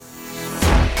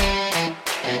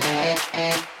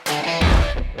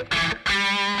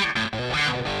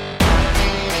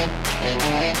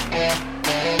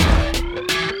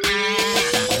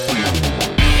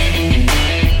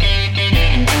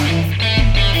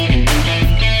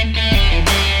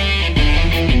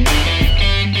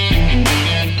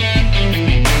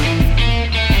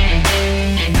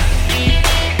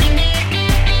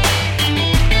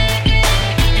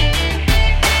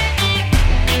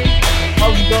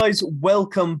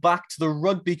Welcome back to the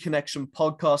Rugby Connection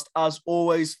podcast. As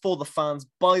always, for the fans,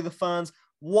 by the fans.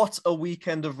 What a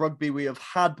weekend of rugby we have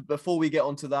had. But before we get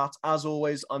onto that, as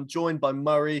always, I'm joined by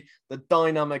Murray, the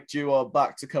dynamic duo,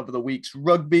 back to cover the week's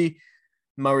rugby.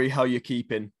 Murray, how you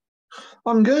keeping?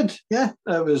 I'm good. Yeah,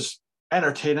 it was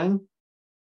entertaining.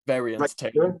 Very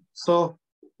entertaining. So,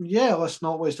 yeah, let's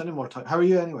not waste any more time. How are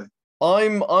you anyway?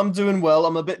 I'm doing well.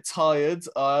 I'm a bit tired.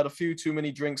 I had a few too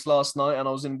many drinks last night and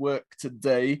I was in work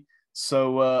today.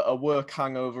 So a work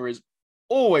hangover is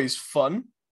always fun.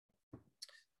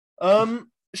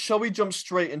 Shall we jump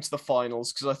straight into the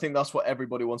finals? Because I think that's what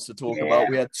everybody wants to talk about.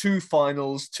 We had two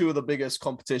finals, two of the biggest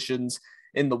competitions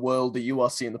in the world. The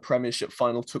URC and the premiership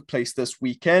final took place this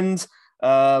weekend,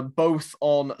 both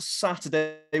on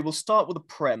Saturday. We'll start with the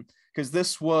Prem, because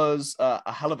this was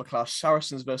a hell of a clash.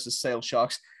 Saracens versus Sale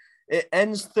Sharks. It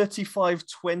ends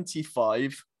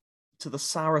 35-25 to the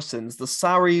Saracens. The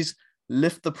Sarries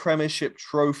lift the premiership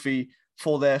trophy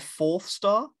for their fourth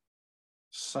star?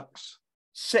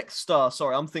 Sixth star.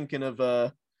 Sorry, I'm thinking of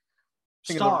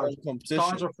stars.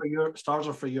 Competition. Stars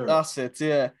are for Europe. That's it,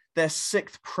 yeah. Their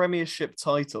sixth premiership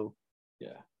title.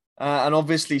 Yeah. And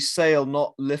obviously Sale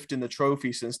not lifting the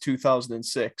trophy since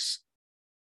 2006.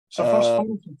 So first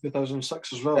final in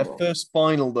 2006 as well. Their first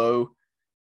final, though.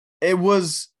 It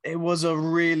was a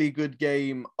really good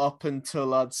game up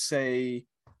until, I'd say,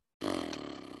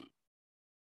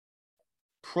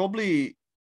 probably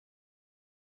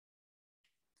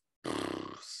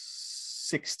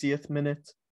 60th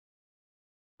minute.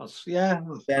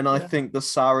 Then I think the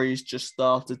Sarries just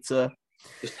started to...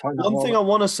 One thing I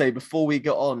want to say before we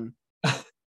get on,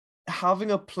 having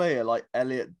a player like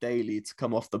Elliot Daly to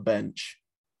come off the bench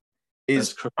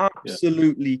is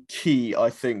absolutely key, I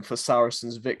think, for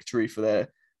Saracens' victory for there,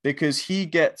 because he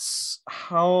gets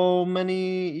how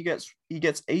many? He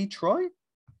gets a try.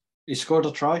 He scored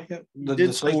a try. Yeah. He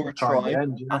did score a try,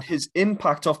 and his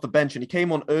impact off the bench, and he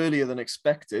came on earlier than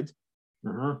expected.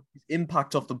 His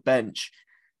impact off the bench,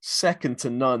 second to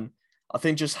none. I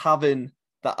think just having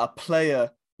that a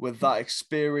player with that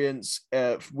experience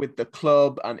with the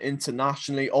club and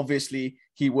internationally. Obviously,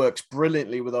 he works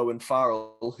brilliantly with Owen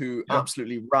Farrell, who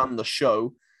absolutely ran the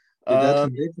show.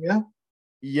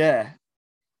 Yeah.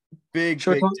 Big.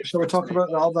 Shall we talk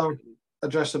about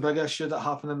address the big issue that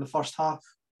happened in the first half?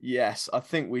 Yes, I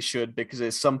think we should, because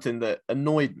it's something that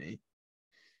annoyed me.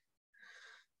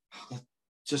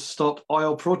 Just stopped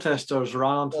oil protesters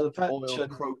ran onto the pitch. Oil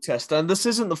protester. And this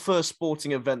isn't the first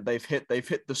sporting event they've hit. They've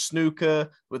hit the snooker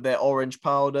with their orange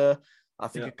powder. I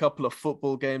think a couple of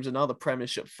football games, another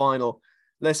premiership final.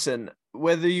 Listen,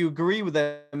 whether you agree with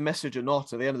their message or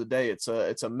not, at the end of the day, it's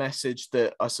a message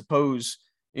that I suppose,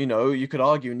 you could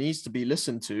argue needs to be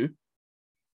listened to.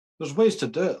 There's ways to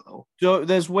do it, though.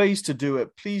 There's ways to do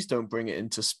it. Please don't bring it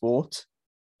into sport.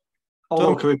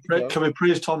 Can we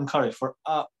praise Tom Curry for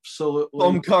absolutely...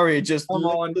 Tom Curry just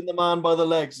lifting the man by the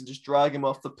legs and just drag him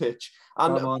off the pitch.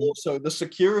 And also the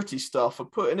security staff for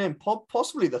putting in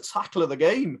possibly the tackle of the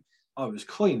game. Oh, it was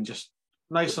clean, just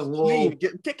nice and low.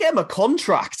 Get him a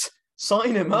contract.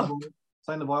 Sign him up.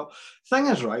 Sign the ball. Thing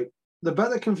is, right, the bit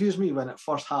that confused me when it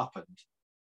first happened,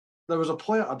 there was a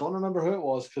player, I don't remember who it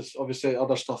was, because obviously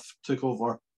other stuff took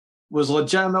over, was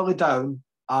legitimately down,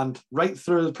 and right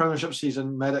through the premiership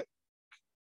season, medics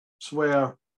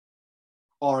wear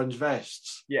orange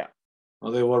vests. Yeah.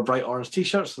 Well, they wore bright orange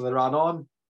t-shirts, so they ran on. And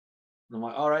I'm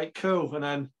like, all right, cool. And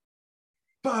then,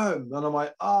 boom. And I'm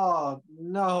like, oh,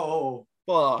 no.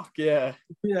 Fuck, yeah.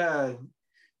 Yeah.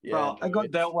 Well, it got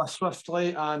dealt with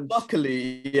swiftly, and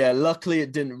luckily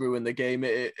it didn't ruin the game.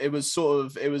 It was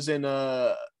in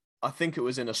a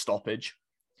stoppage.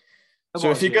 So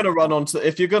if you're gonna run onto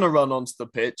the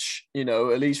pitch,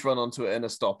 at least run onto it in a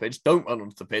stoppage. Don't run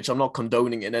onto the pitch. I'm not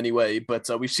condoning it in any way, but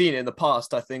we've seen it in the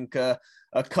past. I think a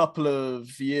couple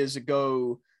of years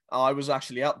ago, I was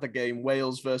actually at the game,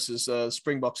 Wales versus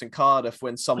Springboks in Cardiff,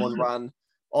 when someone ran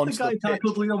onto the pitch.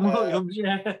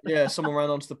 Someone ran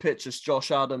onto the pitch as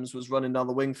Josh Adams was running down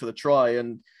the wing for the try,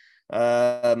 and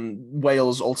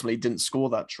Wales ultimately didn't score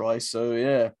that try. So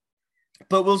yeah.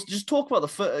 But we'll just talk about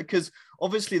because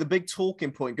obviously the big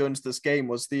talking point going into this game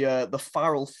was the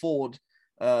Farrell Ford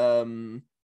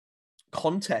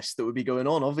contest that would be going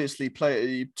on. Obviously,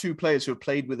 two players who have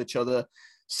played with each other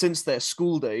since their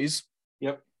school days.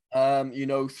 Yep.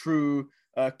 Through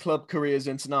club careers,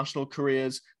 international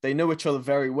careers, they know each other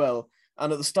very well.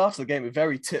 And at the start of the game,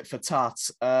 very tit for tat.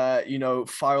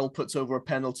 Farrell puts over a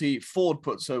penalty, Ford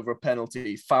puts over a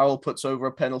penalty, Farrell puts over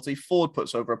a penalty, Ford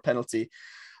puts over a penalty.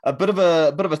 A bit of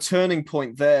a turning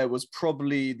point there was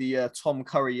probably the Tom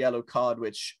Curry yellow card,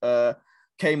 which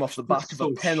came off the back of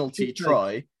a penalty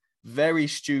try. Very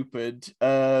stupid.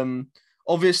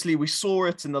 Obviously, we saw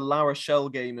it in the La Rochelle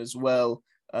game as well.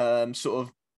 Sort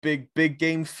of big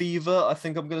game fever, I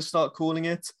think I'm going to start calling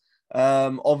it.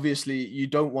 Obviously, you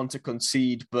don't want to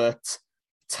concede, but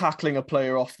tackling a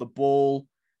player off the ball.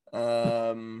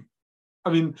 I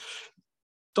mean,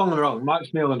 don't get me wrong,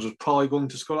 Max Malins was probably going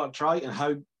to score that try, and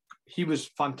how he was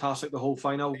fantastic the whole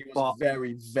final. He was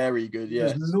very, very good.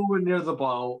 Yeah, he was nowhere near the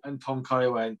ball, and Tom Curry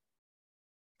went,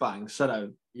 bang, sit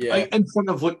down. Yeah, in front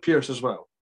of Luke Pearce as well.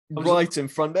 Right in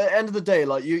front. But at the end of the day,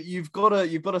 like you've got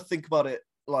to think about it.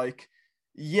 Like,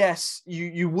 yes,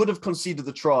 you would have conceded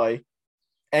the try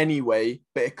anyway,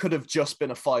 but it could have just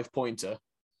been a 5-pointer.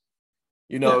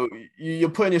 You're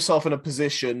putting yourself in a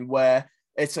position where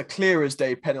it's a clear as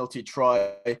day penalty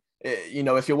try.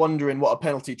 If you're wondering what a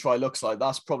penalty try looks like,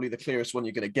 that's probably the clearest one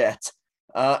you're going to get.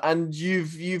 And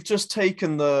you've just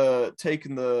taken the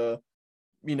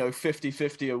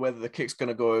 50-50 or whether the kick's going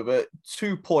to go over.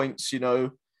 2 points,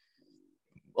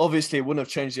 obviously it wouldn't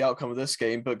have changed the outcome of this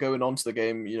game, but going on to the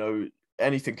game,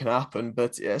 anything can happen.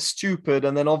 But yeah, stupid.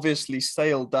 And then obviously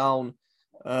sail down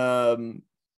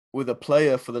with a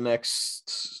player for the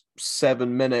next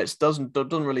 7 minutes doesn't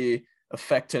really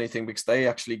affect anything because they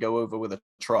actually go over with a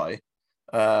try.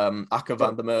 Akker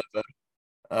van der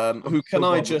Merwe, who can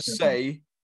I just say,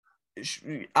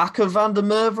 Akker van der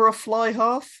Merwe a fly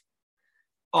half?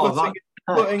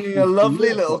 Putting a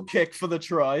lovely little kick for the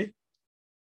try.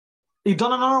 He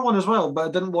done another one as well, but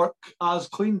it didn't work as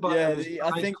clean. But yeah,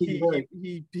 I think he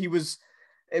was.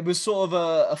 It was sort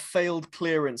of a failed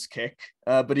clearance kick,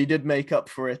 but he did make up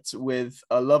for it with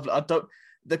a lovely.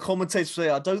 The commentators say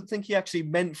I don't think he actually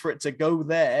meant for it to go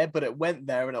there, but it went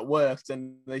there and it worked,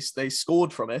 and they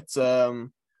scored from it.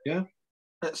 Yeah.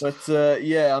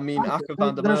 I mean, Akker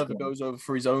van der Merwe goes over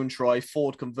for his own try.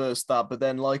 Ford converts that, but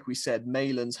then, like we said,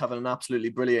 Malins having an absolutely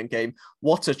brilliant game.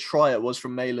 What a try it was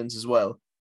from Malins as well.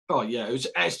 Oh yeah,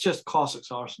 it's just classic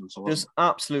Saracen. Just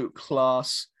absolute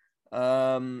class.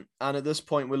 And at this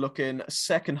point, we're looking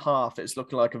second half. It's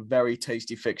looking like a very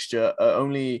tasty fixture.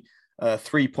 Only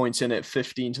 3 points in it,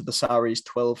 15 to the Saris,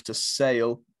 12 to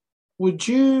Sale. Would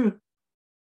you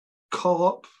call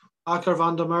up Akker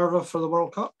van der Merwe for the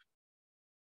World Cup?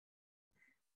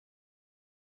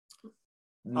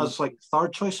 As like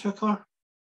third choice hooker?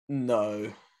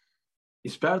 No.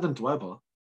 He's better than Dwebber,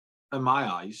 in my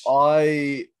eyes.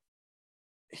 I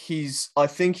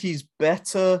think he's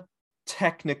better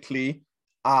technically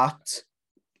at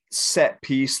set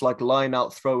piece, like line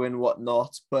out, throw in,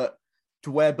 whatnot, but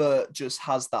Dwebber just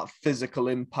has that physical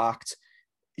impact.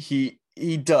 He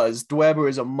does. Dwebber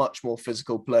is a much more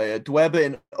physical player. Dwebber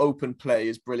in open play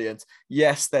is brilliant.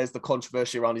 Yes, there's the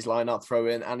controversy around his line out throw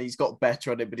in, and he's got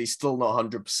better at it, but he's still not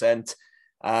 100%.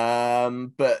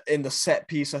 But in the set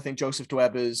piece, I think Joseph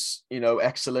Dwebber's,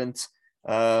 excellent.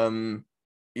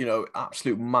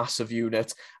 Absolute massive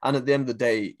unit. And at the end of the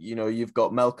day, you've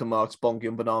got Malcolm Marks, Bongi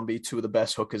and Bonambi, two of the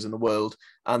best hookers in the world.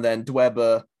 And then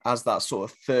Dwebber as that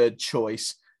sort of third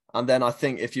choice. And then I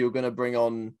think if you're going to bring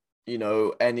on,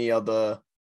 any other,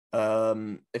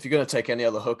 if you're going to take any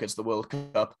other hookers to the World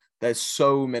Cup, there's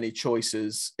so many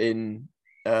choices in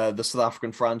the South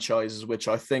African franchises, which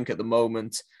I think at the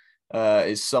moment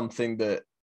is something that,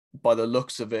 by the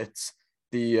looks of it,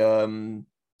 the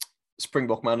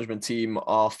Springbok management team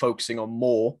are focusing on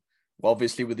more,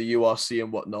 obviously with the URC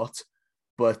and whatnot.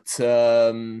 But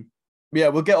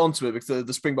we'll get onto it because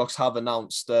the Springboks have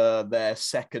announced their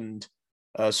second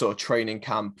sort of training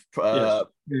camp prior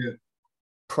to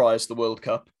the World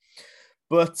Cup.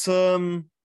 But and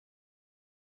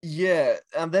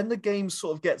then the game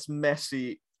sort of gets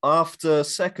messy after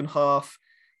second half.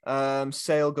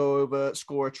 Sale go over,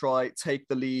 score a try, take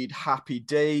the lead, happy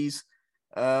days.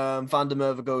 Van der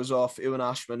Merwe goes off, Ewan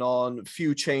Ashman on, a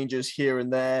few changes here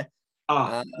and there.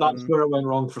 That's where it went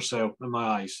wrong for Sale in my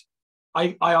eyes.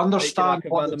 I understand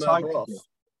what the tag was.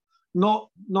 Not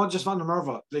just Van der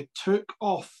Merwe. They took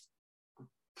off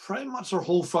pretty much their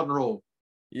whole front row.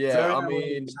 Yeah, I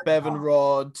mean, Bevan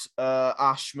Rod,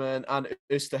 Ashman and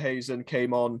Oosterhuizen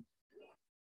came on.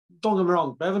 Don't get me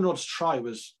wrong, Bevan Rod's try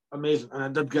was amazing and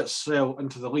it did get Sale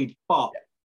into the lead, but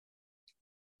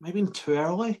maybe too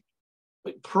early.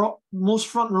 most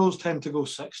front rows tend to go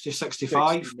 60,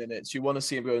 65. 60 minutes. You want to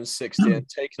see him going 60 and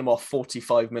taking him off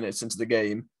 45 minutes into the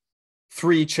game.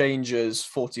 3 changes,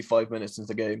 45 minutes into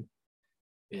the game.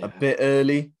 Yeah. A bit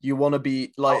early. You want to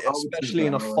be like, especially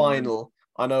in a final.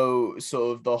 I know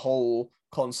sort of the whole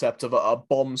concept of a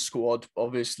bomb squad,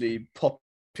 obviously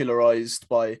popularized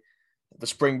by the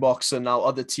Springboks and now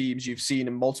other teams you've seen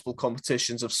in multiple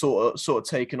competitions have sort of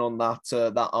taken on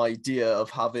that idea of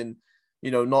having,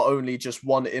 not only just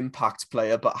one impact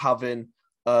player, but having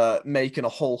making a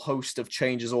whole host of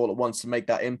changes all at once to make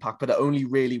that impact. But it only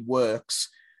really works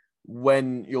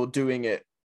when you're doing it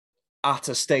at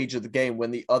a stage of the game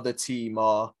when the other team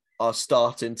are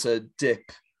starting to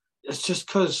dip. It's just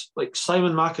because like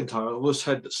Simon McIntyre, the loose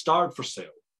head that started for Sale,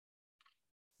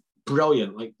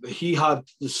 brilliant. Like he had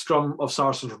the scrum of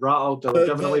Saracens rattled. They were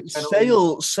giving away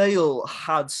penalties. Sale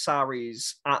had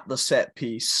Saris at the set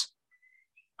piece.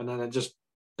 And then it just,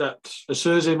 as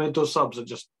soon as he made those subs, it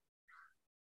just,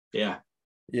 yeah.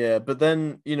 Yeah, but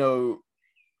then,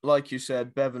 like you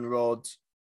said, Bevan Rod,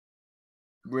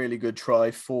 really good try.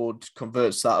 Ford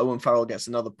converts that. Owen Farrell gets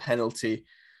another penalty.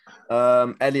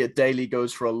 Elliot Daly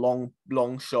goes for a long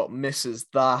shot, misses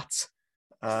that.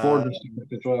 Ford as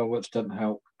well, which didn't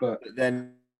help. But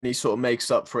then he sort of makes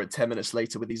up for it 10 minutes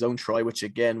later with his own try, which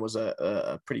again was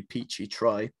a pretty peachy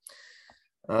try.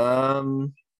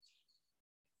 But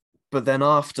then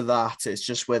after that, it's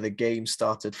just where the game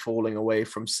started falling away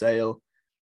from Sale.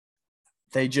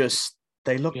 They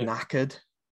looked knackered.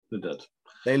 They did.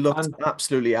 They looked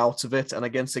absolutely out of it. And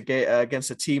against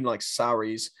a team like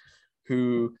Saris,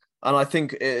 who, and I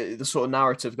think the sort of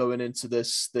narrative going into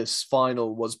this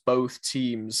final was both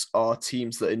teams are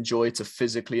teams that enjoy to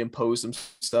physically impose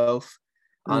themselves.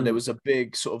 And it was a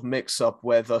big sort of mix-up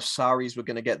whether Saris were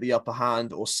going to get the upper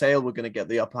hand or Sale were going to get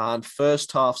the upper hand.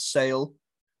 First half, Sale.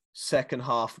 Second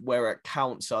half, where it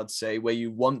counts, I'd say, where you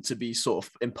want to be sort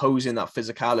of imposing that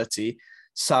physicality.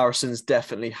 Saracens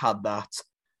definitely had that.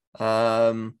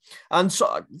 And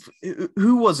so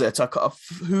who was it?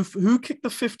 Who kicked the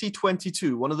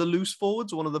 50-22? One of the loose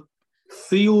forwards? One of the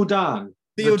Theo Dan.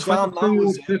 That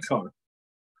was it.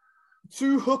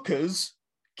 2 hookers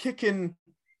kicking,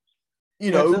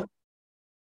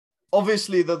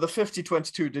 obviously the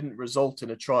 50-22 didn't result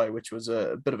in a try, which was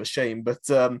a bit of a shame, but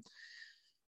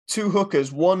 2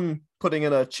 hookers, one putting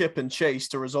in a chip and chase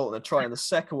to result in a try, and the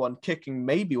second one kicking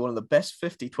maybe one of the best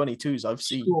 50-22s I've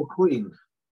seen.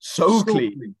 So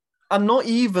clean. And not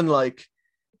even like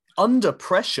under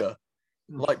pressure,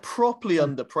 like properly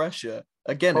under pressure.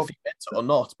 Again, if he gets it or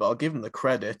not, but I'll give him the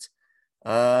credit.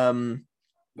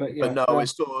 But no,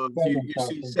 it's sort of, you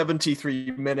see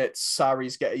 73 minutes,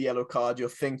 Saris get a yellow card. You're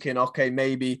thinking, okay,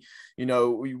 maybe,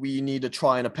 we need a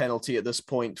try and a penalty at this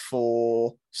point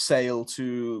for Sale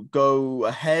to go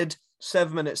ahead.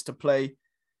 7 minutes to play.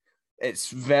 It's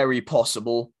very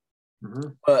possible. Mm-hmm.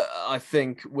 But I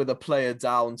think with a player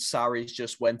down, Saris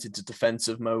just went into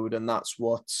defensive mode, and that's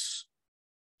what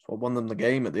won them the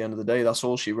game at the end of the day. That's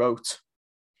all she wrote.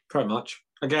 Pretty much.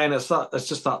 Again, it's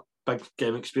just that big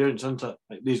game experience, isn't it?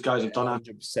 Like, these guys have done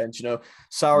it. 100%.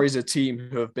 Saris a team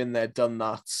who have been there, done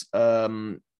that.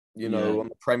 On the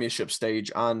premiership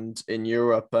stage and in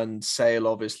Europe, and Sale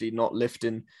obviously not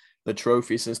lifting the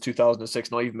trophy since 2006,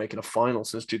 not even making a final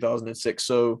since 2006.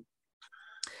 So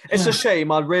it's a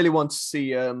shame. I really want to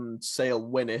see Sale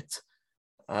win it.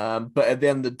 But at the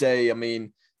end of the day, I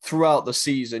mean, throughout the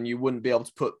season, you wouldn't be able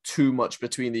to put too much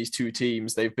between these two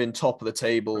teams. They've been top of the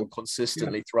table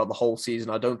consistently throughout the whole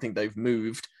season. I don't think they've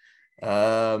moved.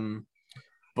 But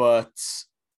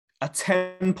a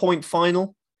 10-point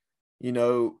final,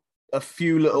 a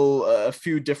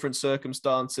few different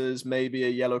circumstances, maybe a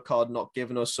yellow card not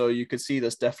given us. So you could see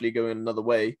this definitely going another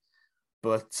way.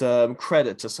 But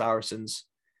credit to Saracens.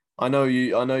 I know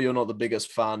you're not the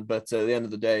biggest fan, but at the end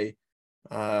of the day,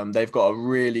 they've got a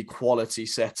really quality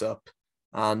setup,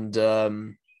 and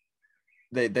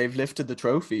they've lifted the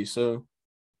trophy. So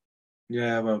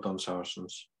yeah, well done,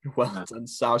 Saracens. Well done,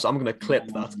 Saracens. I'm going to clip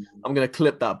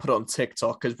that. Put it on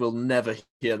TikTok, because we'll never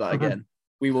hear that again.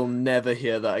 We will never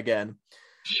hear that again.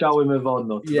 Shall we move on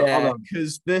though? Yeah,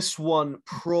 because this one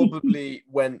probably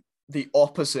went the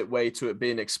opposite way to it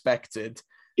being expected.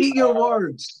 Eat your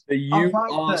words. The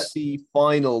URC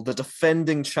final, the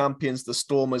defending champions, the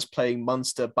Stormers, playing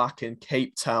Munster back in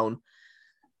Cape Town,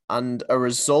 and a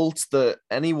result that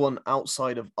anyone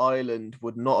outside of Ireland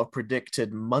would not have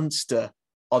predicted. Munster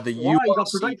are the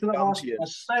URC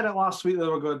champions. I said it last week they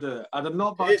were going to do it. I did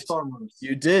not back Stormers.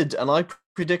 You did, and I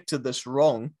predicted this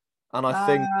wrong, and I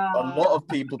think a lot of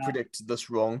people predicted this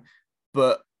wrong.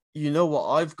 But you know what?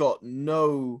 I've got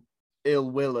no ill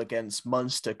will against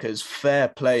Munster because fair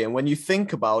play. And when you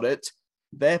think about it,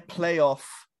 their playoff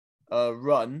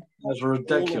run, That's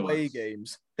ridiculous. all away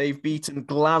games, they've beaten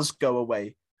Glasgow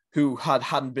away, who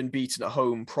hadn't been beaten at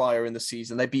home prior in the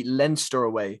season. They beat Leinster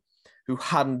away, who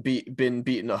hadn't been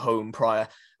beaten at home prior.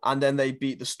 And then they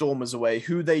beat the Stormers away,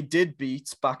 who they did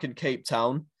beat back in Cape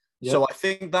Town. Yep. So I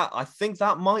think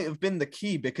that might have been the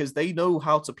key because they know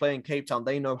how to play in Cape Town.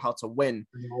 They know how to win.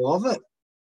 I love it.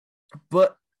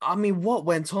 But I mean, what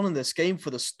went on in this game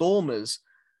for the Stormers?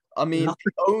 I mean,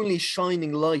 the only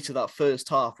shining light of that first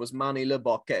half was Manny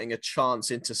Libbok getting a chance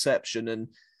interception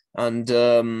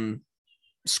and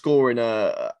scoring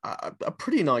a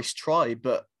pretty nice try.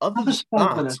 But other than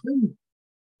that,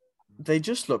 they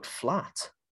just looked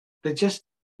flat. The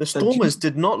Stormers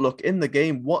did not look in the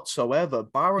game whatsoever.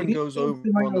 Barron goes over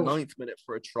on the 9th minute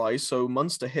for a try, so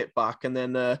Munster hit back, and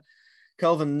then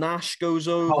Calvin Nash goes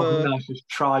over. Calvin Nash's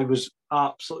try was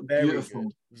absolutely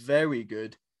beautiful. Very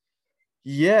good.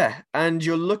 Yeah, and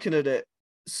you're looking at it,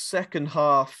 first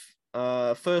half,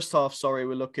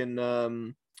 we're looking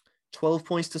 12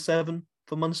 points to 7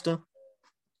 for Munster.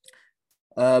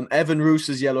 Evan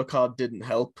Roos's yellow card didn't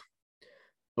help,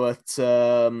 but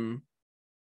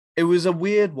it was a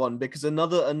weird one because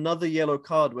another yellow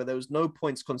card where there was no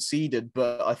points conceded,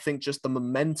 but I think just the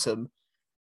momentum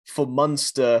for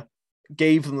Munster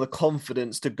gave them the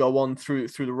confidence to go on through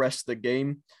the rest of the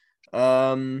game.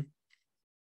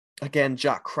 Again,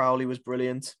 Jack Crowley was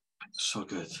brilliant. So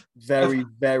good. Very,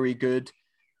 very good.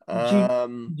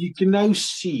 You can now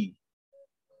see,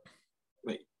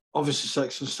 obviously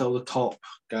Sexton's still the top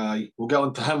guy. We'll get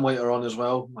on to him later on as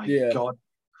well. My God.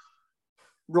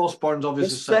 Ross Burns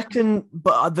obviously second,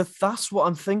 but that's what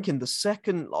I'm thinking. The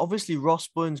second, obviously Ross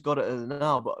Burns got it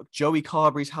now, but Joey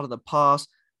Carberry's had it in the past.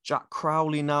 Jack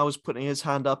Crowley now is putting his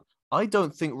hand up. I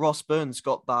don't think Ross Burns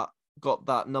got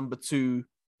that number 2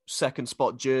 second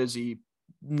spot jersey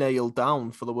nailed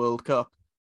down for the World Cup.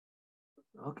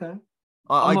 Okay.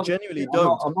 I genuinely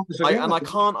don't.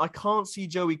 I can't see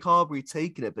Joey Carberry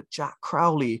taking it, but Jack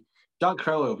Crowley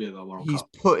will be at the World Cup. He's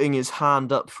putting his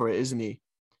hand up for it, isn't he?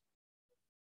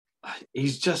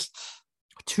 He's just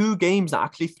 2 games,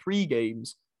 actually 3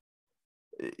 games.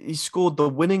 He scored the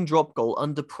winning drop goal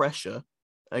under pressure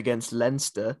against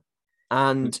Leinster,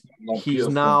 and he's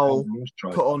now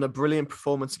put on a brilliant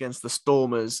performance against the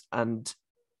Stormers, and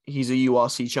he's a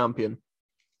URC champion.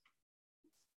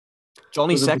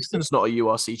 Johnny Sexton's not a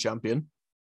URC champion.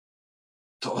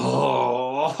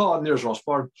 Oh, and there's Ross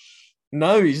Burns.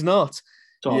 No, he's not.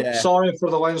 So, sorry for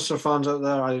the Leinster fans out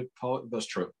there. That's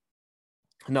true.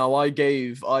 No,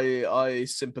 I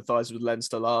sympathised with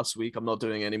Leinster last week. I'm not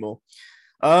doing it anymore.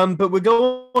 But we'll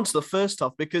go on to the first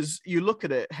half because you look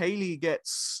at it. Haley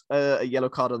gets a yellow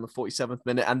card on the 47th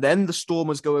minute, and then the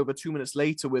Stormers go over 2 minutes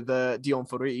later with Dion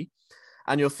Fourie,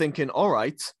 and you're thinking, all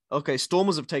right, okay,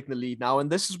 Stormers have taken the lead now, and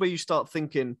this is where you start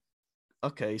thinking,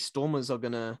 okay, Stormers are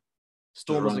gonna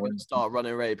start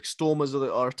running away because Stormers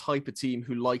are a type of team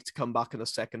who like to come back in the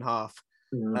second half.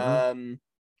 Mm-hmm.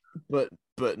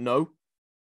 But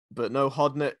no,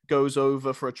 Hodnett goes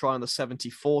over for a try on the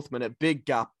 74th minute. Big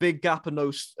gap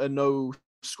and no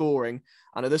scoring.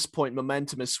 And at this point,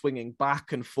 momentum is swinging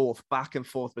back and forth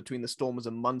between the Stormers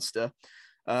and Munster.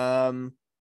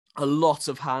 A lot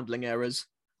of handling errors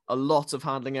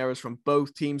from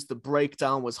both teams. The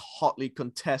breakdown was hotly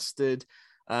contested.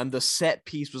 The set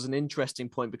piece was an interesting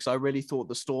point because I really thought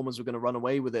the Stormers were going to run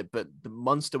away with it, but the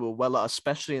Munster were well,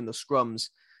 especially in the scrums.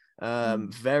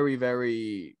 Very,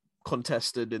 very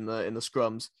contested in the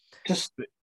scrums. Just to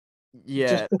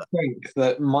think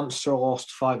that Munster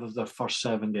lost 5 of their first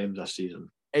 7 games this season.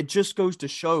 It just goes to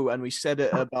show, and we said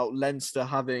it about Leinster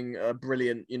having a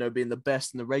brilliant, being the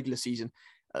best in the regular season.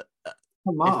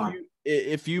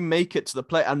 If you make it to the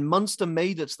play, and Munster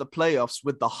made it to the playoffs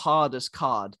with the hardest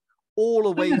card, all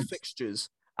away fixtures,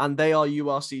 and they are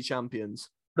URC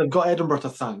champions. They've got Edinburgh to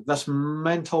thank. This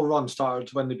mental run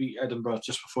started when they beat Edinburgh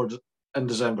just before in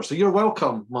December. So you're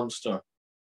welcome, Munster.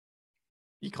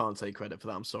 You can't take credit for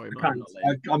that. I'm sorry, man.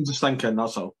 I'm just thinking,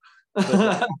 that's all.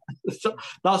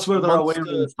 That's where their away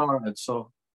run started,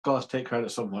 so got to take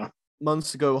credit somewhere.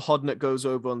 Months ago, Hodnett goes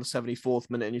over on the 74th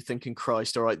minute, and you're thinking,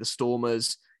 Christ, all right, the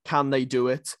Stormers, can they do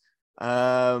it?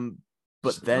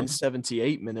 But then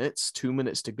 78 minutes, 2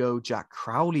 minutes to go, Jack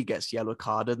Crowley gets yellow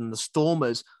carded, and the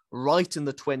Stormers right in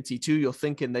the 22. You're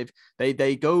thinking they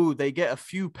get a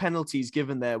few penalties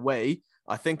given their way.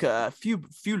 I think a few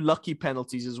lucky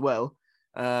penalties as well.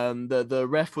 The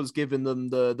ref was giving them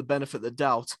the benefit of the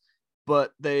doubt.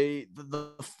 But the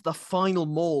final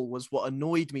maul was what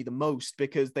annoyed me the most,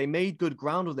 because they made good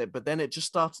ground with it, but then it just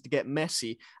started to get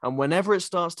messy. And whenever it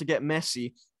starts to get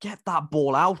messy, get that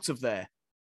ball out of there.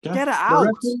 Yeah. Get it out.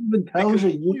 Because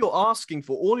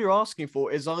all you're asking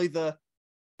for is either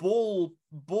ball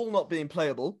not being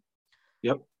playable,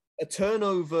 a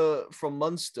turnover from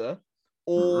Munster,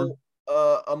 or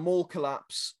a maul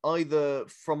collapse either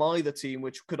from either team,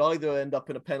 which could either end up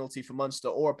in a penalty for Munster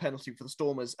or a penalty for the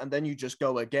Stormers, and then you just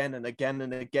go again and again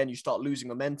and again. You start losing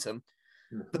momentum.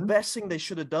 The best thing they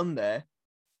should have done there,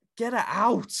 get it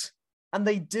out, and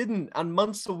they didn't. And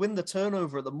Munster win the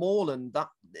turnover at the maul, and that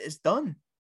is done.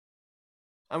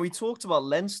 And we talked about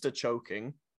Leinster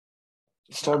choking.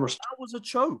 Stormers. That was a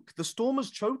choke. The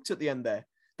Stormers choked at the end there.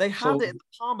 They had it in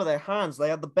the palm of their hands. They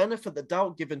had the benefit of the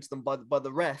doubt given to them by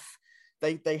the ref.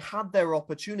 They had their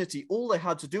opportunity. All they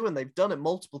had to do, and they've done it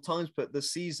multiple times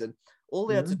this season, all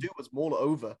they had to do was maul it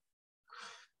over.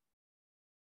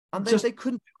 And they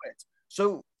couldn't do it.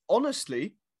 So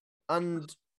honestly,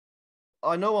 and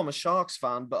I know I'm a Sharks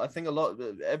fan, but I think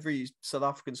every South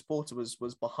African supporter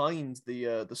was behind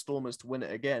the Stormers to win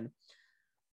it again.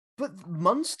 But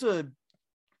Munster,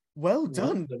 well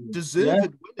done,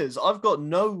 deserved winners. I've got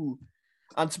no,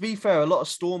 and to be fair, a lot of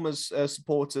Stormers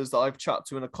supporters that I've chatted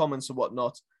to in the comments and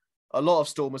whatnot, a lot of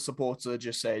Stormers supporters are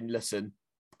just saying, listen,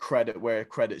 credit where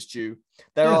credit's due.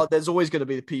 There's always going to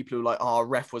be the people who are like,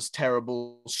 ref was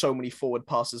terrible, so many forward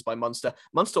passes by Munster.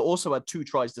 Munster also had 2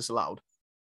 tries disallowed.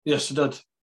 Yes, it did.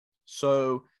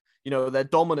 So, their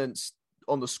dominance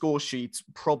on the score sheet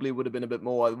probably would have been a bit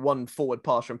more. 1 forward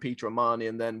pass from Peter Amani,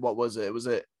 and then what was it? Was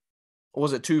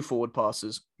it 2 forward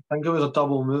passes? I think it was a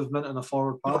double movement and a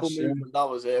forward pass. Double movement, that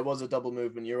was it. It was a double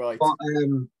movement, you're right. But,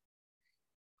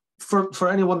 for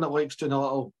anyone that likes doing a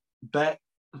little bet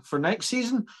for next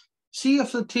season, see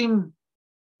if the team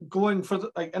going for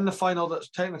in the final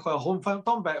that's technically a home final,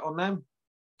 don't bet on them.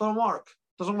 Doesn't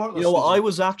work this season. I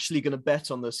was actually going to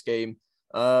bet on this game.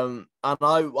 And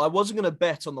I wasn't going to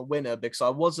bet on the winner, because I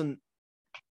wasn't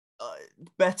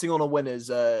betting on a winner's,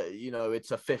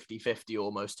 it's a 50-50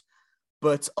 almost.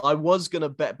 But I was going to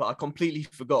bet, but I completely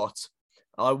forgot.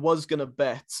 I was going to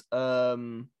bet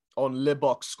on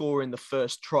Libbok scoring the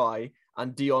first try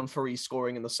and Dion Ferry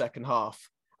scoring in the second half.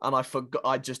 And I forgot,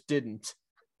 I just didn't.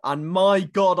 And my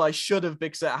God, I should have,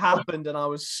 because it happened and I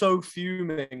was so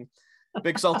fuming.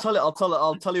 Because I'll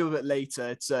tell you a bit later.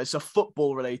 It's a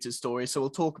football related story, so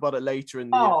we'll talk about it later in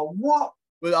the. Oh, what?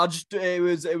 Well, it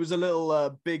was a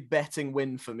little big betting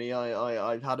win for me.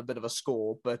 I had a bit of a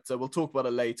score, but we'll talk about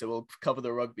it later. We'll cover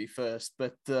the rugby first.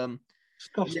 But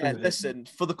listen,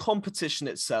 for the competition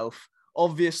itself,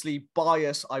 obviously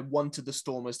bias. I wanted the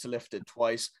Stormers to lift it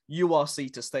twice,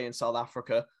 URC to stay in South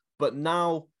Africa, but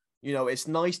now it's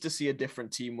nice to see a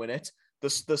different team win it. The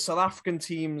South African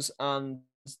teams and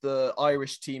the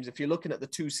Irish teams, if you're looking at the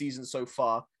 2 seasons so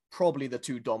far, probably the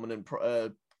 2 dominant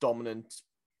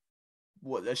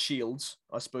shields,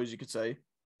 I suppose you could say.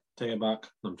 Take it back.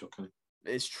 No, I'm joking.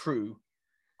 It's true.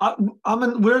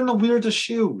 We're in the weirdest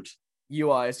shield. You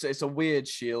are. It's a weird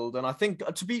shield, and I think,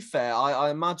 to be fair,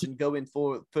 I imagine going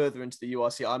further into the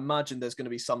URC, I imagine there's going to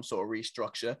be some sort of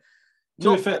restructure.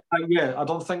 To be fair, I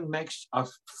don't think I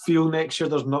feel next year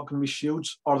there's not going to be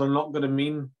shields, or they're not going to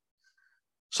mean.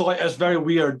 So it's very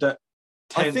weird that.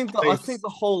 I think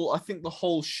the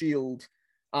whole shield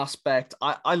aspect,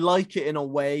 I like it in a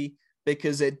way,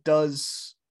 because it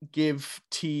does give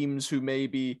teams who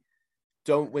maybe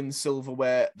don't win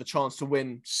silverware the chance to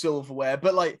win silverware,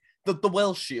 but like the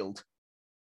Welsh Shield.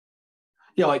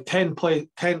 Yeah, like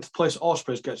 10th place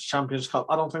Ospreys gets Champions Cup.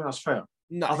 I don't think that's fair.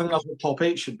 No, I think that's what top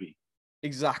 8 should be.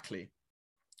 Exactly.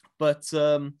 But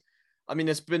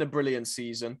it's been a brilliant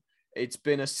season. It's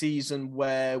been a season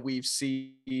where we've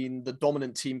seen the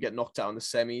dominant team get knocked out in the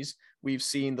semis. We've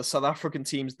seen the South African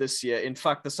teams this year. In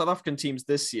fact, the South African teams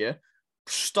this year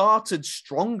started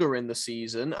stronger in the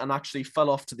season and actually fell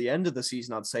off to the end of the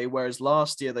season, I'd say. Whereas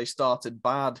last year they started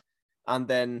bad and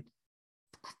then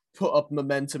put up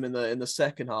momentum in the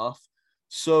second half.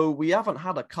 So we haven't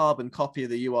had a carbon copy of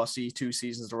the URC 2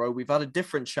 seasons in a row. We've had a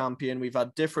different champion. We've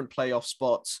had different playoff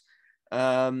spots.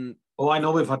 I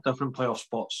know we've had different playoff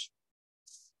spots.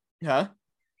 Yeah,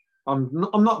 I'm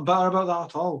not better about that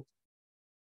at all.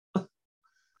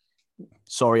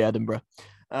 Sorry, Edinburgh.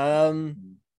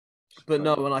 But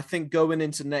no, and I think going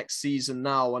into next season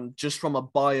now, and just from a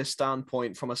bias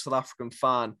standpoint, from a South African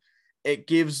fan, it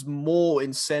gives more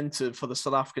incentive for the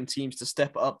South African teams to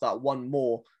step up that one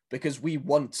more, because we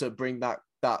want to bring that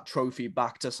that trophy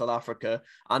back to South Africa.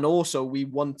 And also we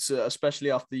want to,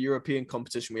 especially after the European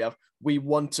competition we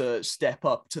want to step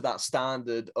up to that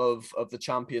standard of the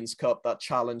Champions Cup, that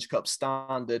Challenge Cup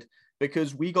standard,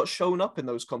 because we got shown up in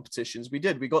those competitions. We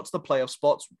did. We got to the playoff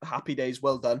spots. Happy days,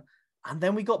 well done. And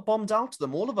then we got bombed out of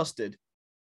them. All of us did.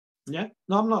 Yeah.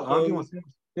 No, I'm not arguing with you.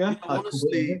 Yeah.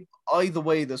 Honestly, either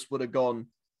way this would have gone.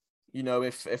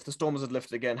 If the Stormers had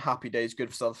lifted again, happy days,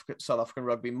 good for South African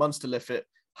rugby. Munster lift it,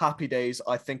 happy days.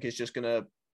 I think it's just going to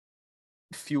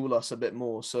fuel us a bit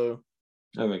more. So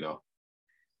there we go.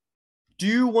 Do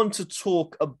you want to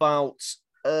talk about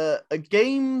a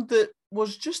game that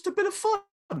was just a bit of fun?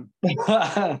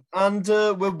 And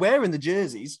we're wearing the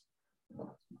jerseys.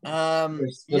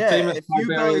 If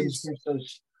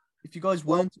you guys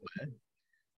weren't aware,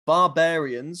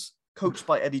 Barbarians, coached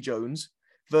by Eddie Jones,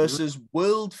 versus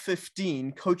World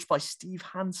 15, coached by Steve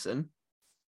Hansen,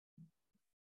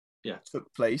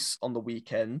 took place on the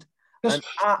weekend. An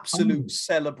absolute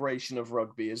celebration of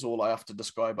rugby is all I have to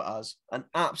describe it as. An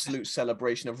absolute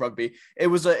celebration of rugby. It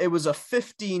was a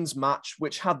 15s match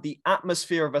which had the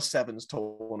atmosphere of a sevens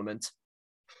tournament.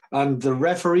 And the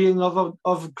refereeing of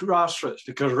grassroots,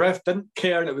 because ref didn't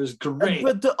care and it was great.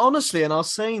 But honestly, and I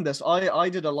was saying this, I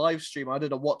did a live stream, I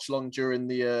did a watch long during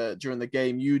the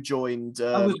game. You joined.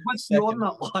 I was with you on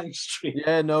that live stream.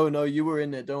 Yeah, no, you were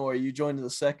in it. Don't worry, you joined in the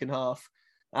second half.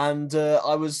 And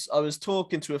I was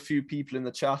talking to a few people in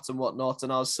the chat and whatnot,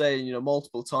 and I was saying,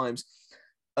 multiple times,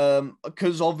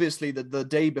 because obviously the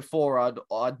day before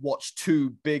I'd watched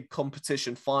 2 big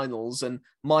competition finals, and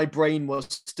my brain was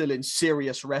still in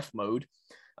serious ref mode.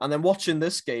 And then watching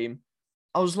this game,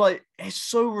 I was like, it's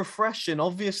so refreshing.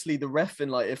 Obviously, the reffing,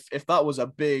 like if that was a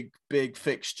big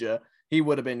fixture, he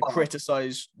would have been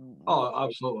criticized. Oh,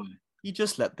 absolutely. He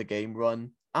just let the game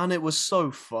run, and it was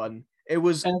so fun. It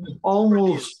was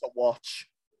almost to watch.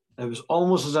 It was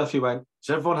almost as if he went, is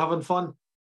everyone having fun?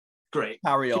 Great.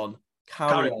 Carry on.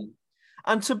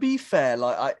 And to be fair,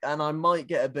 I might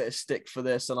get a bit of stick for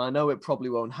this, and I know it probably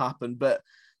won't happen, but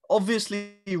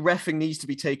obviously reffing needs to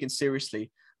be taken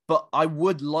seriously. But I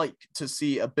would like to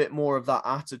see a bit more of that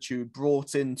attitude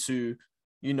brought into,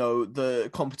 the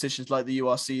competitions like the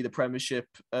URC, the premiership,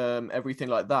 everything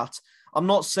like that. I'm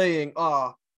not saying,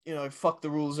 fuck the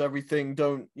rules, everything,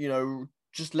 don't,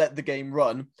 just let the game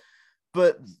run.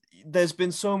 But there's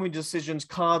been so many decisions,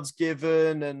 cards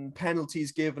given and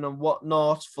penalties given and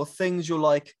whatnot for things you're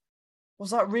like, was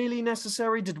that really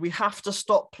necessary? Did we have to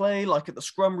stop play? Like at the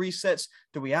scrum resets,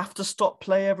 do we have to stop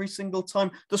play every single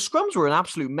time? The scrums were an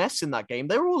absolute mess in that game.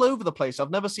 They were all over the place.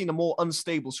 I've never seen a more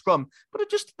unstable scrum, but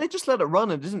they just let it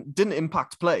run and didn't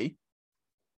impact play.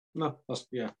 No, that's,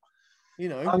 yeah.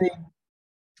 I mean,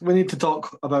 we need to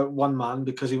talk about one man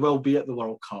because he will be at the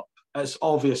World Cup. It's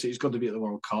obvious he's going to be at the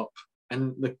World Cup,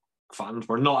 and the fans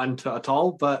were not into it at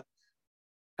all, but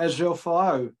Israel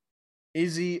Folau.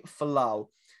 Izzy Folau.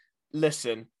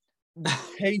 Listen,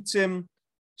 hate him,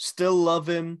 still love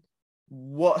him,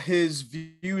 what his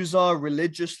views are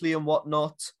religiously and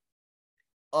whatnot.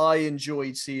 I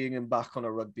enjoyed seeing him back on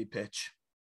a rugby pitch.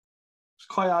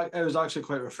 It was actually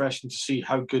quite refreshing to see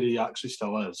how good he actually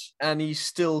still is. And he's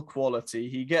still quality.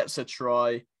 He gets a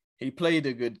try. He played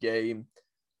a good game.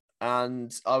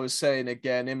 And I was saying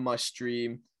again in my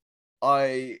stream,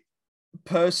 I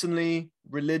personally,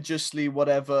 religiously,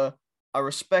 whatever, I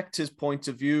respect his point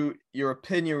of view. Your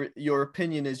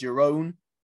opinion is your own,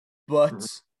 but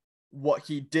what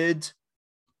he did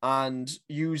and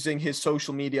using his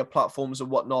social media platforms and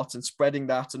whatnot and spreading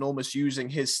that and almost using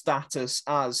his status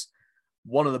as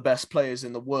one of the best players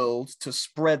in the world to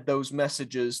spread those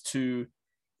messages to,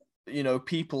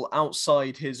 people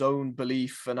outside his own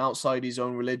belief and outside his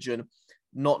own religion,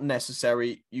 not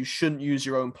necessary. You shouldn't use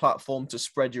your own platform to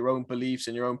spread your own beliefs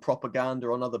and your own propaganda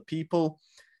on other people.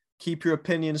 Keep your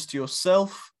opinions to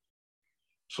yourself.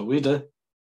 So we do.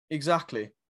 Exactly.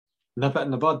 Nip it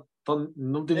in the bud.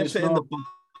 Nobody needs to know.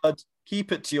 Bud.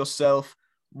 Keep it to yourself.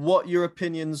 What your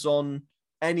opinions on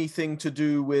anything to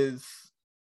do with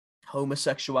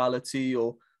homosexuality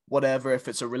or whatever, if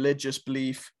it's a religious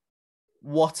belief,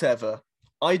 whatever.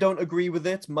 I don't agree with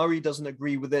it. Murray doesn't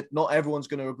agree with it. Not everyone's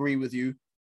going to agree with you.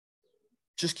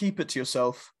 Just keep it to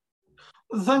yourself.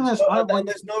 The thing is,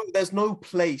 there's no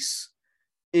place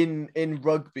in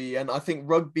rugby, and I think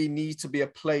rugby needs to be a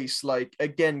place, like,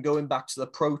 again, going back to the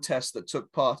protests that took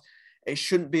part, it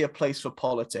shouldn't be a place for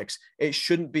politics. It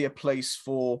shouldn't be a place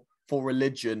for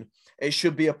religion. It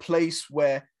should be a place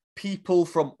where people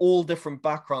from all different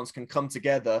backgrounds can come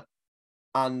together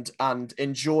and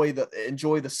enjoy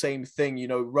the same thing.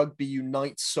 Rugby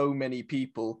unites so many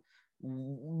people,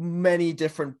 many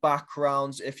different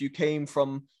backgrounds. If you came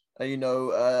from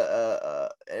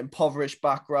impoverished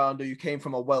background, or you came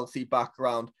from a wealthy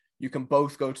background, you can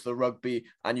both go to the rugby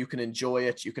and you can enjoy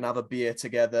it. You can have a beer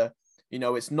together.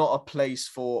 It's not a place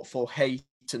for hate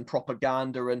and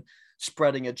propaganda and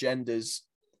spreading agendas.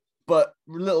 But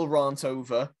little rant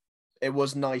over, it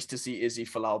was nice to see Izzy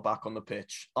Folau back on the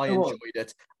pitch. I enjoyed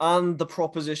it. And the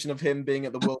proposition of him being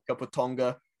at the World Cup with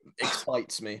Tonga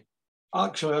excites me.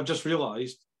 Actually, I've just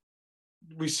realised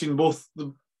we've seen both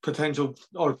the potential,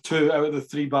 or 2 out of the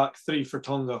 3 back 3 for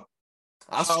Tonga.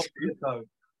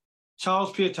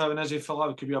 Charles Piutau and Izzy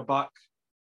Folau could be a back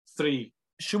 3.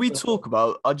 Should we talk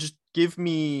about, give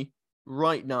me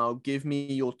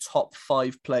your top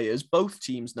 5 players, both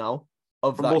teams now,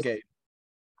 of from that game.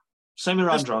 Semi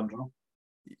Radradra,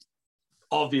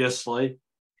 obviously.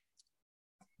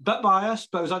 Bit biased,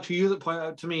 but it was actually you that pointed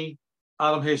out to me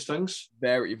Adam Hastings.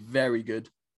 Very, very good.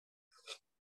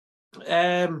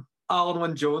 Alan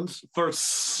Wynne-Jones, for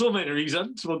so many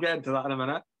reasons. We'll get into that in a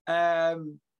minute.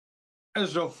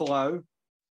 Israel Folau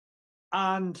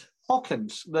and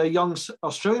Hawkins, the young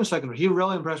Australian secondary. He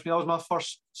really impressed me. That was my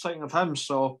first sighting of him.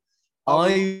 So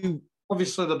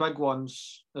obviously the big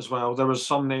ones as well. There was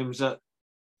some names that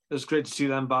it's great to see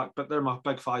them back, but they're my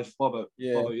big 5. What about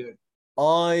you?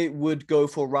 I would go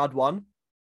for Radwan.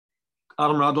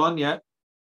 Adam Radwan, yeah.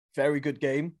 Very good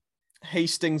game.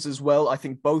 Hastings as well. I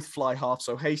think both fly half,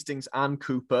 so Hastings and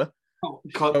Cooper. Of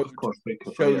course,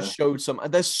 Cooper, showed some.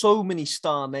 There's so many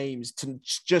star names. To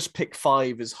just pick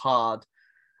 5 is hard.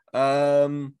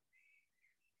 I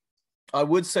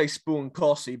would say Spoon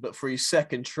Cossey, but for his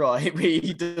second try,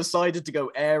 he decided to go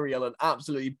aerial and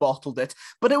absolutely bottled it.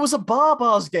 But it was a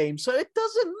Barbars game, so it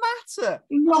doesn't matter.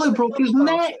 He nearly broke his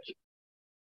neck.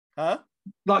 Huh?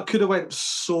 That could have went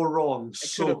so wrong.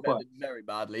 It could have ended very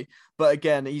badly. But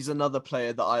again, he's another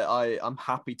player that I'm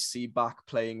happy to see back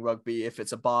playing rugby. If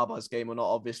it's a Barbars game or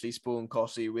not, obviously Spoon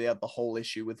Cossey, we had the whole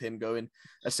issue with him going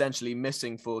essentially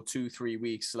missing for 2-3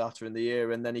 weeks later in the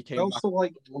year, and then he came back. Also,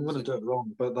 I'm going to do it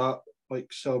wrong, but that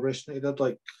celebration he did,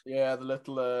 the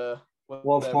little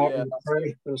love heart and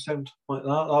pray, it seemed like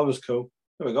that. That was cool.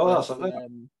 There we go. That's it.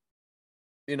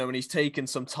 And he's taken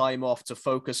some time off to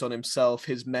focus on himself,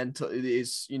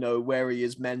 where he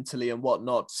is mentally and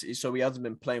whatnot. So he hasn't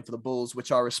been playing for the Bulls,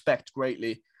 which I respect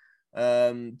greatly.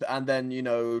 And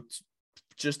then,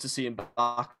 just to see him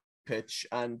back pitch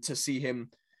and to see him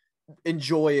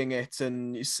enjoying it,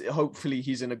 and hopefully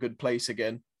he's in a good place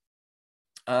again.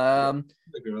 I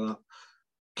agree with that.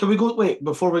 Can we go,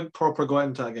 before we proper go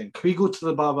into that again, can we go to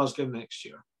the Barbars game next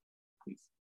year?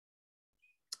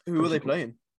 Who are they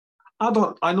playing?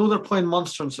 I know they're playing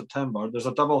Munster in September. There's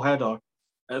a double header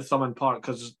at Thomond Park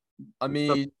because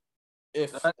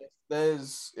if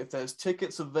there's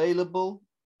tickets available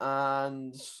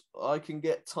and I can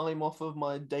get time off of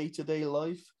my day-to-day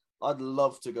life, I'd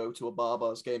love to go to a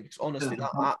Barbars game because honestly,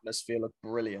 that atmosphere looked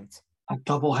brilliant. A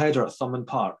double header at Thomond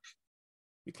Park.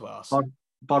 Be class.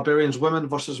 Barbarians women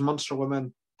versus Munster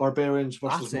women. Barbarians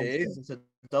versus Munster. It's a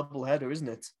double header, isn't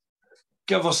it?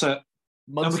 Give us it.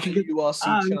 Munster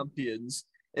URC champions.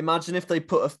 Imagine if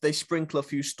they sprinkle a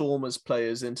few Stormers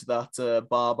players into that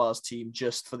Barbars team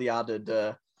just for the added.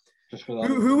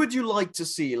 Who would you like to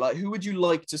see? Who would you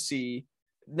like to see?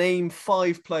 Name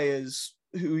 5 players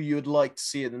who you would like to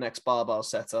see in the next Barbars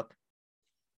setup.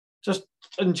 Just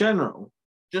in general.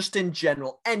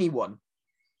 Anyone.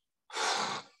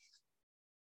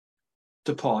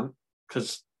 DuPont,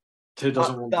 because who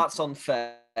doesn't want? That's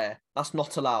unfair. That's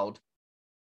not allowed.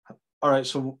 All right,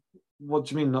 so what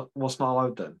do you mean? What's not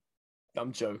allowed then?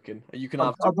 I'm joking. You can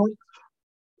have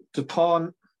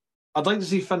DuPont. I'd like to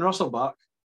see Finn Russell back.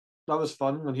 That was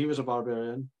fun when he was a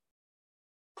Barbarian.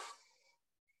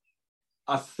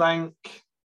 I think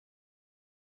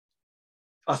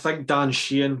Dan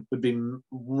Sheehan would be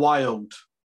wild.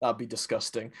 That'd be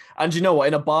disgusting. And you know what?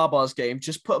 In a Barbars game,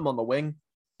 just put him on the wing.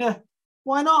 Yeah,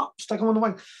 why not? Stick him on the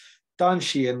wing. Dan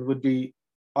Sheehan would be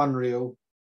unreal.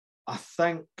 I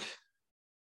think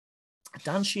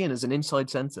Dan Sheehan is an inside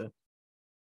centre.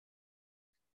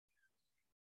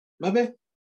 Maybe.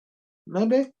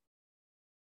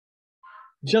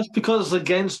 Just because it's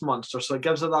against Munster, so it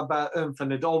gives it that bit of oomph,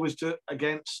 and they'd always do it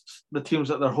against the teams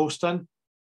that they're hosting.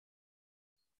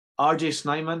 RJ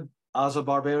Snyman as a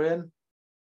Barbarian.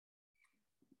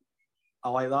 I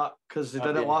like that because they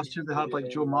did it last year. They had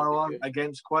Joe Marler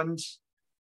against Quins.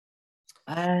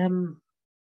 Trying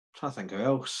to think who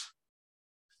else.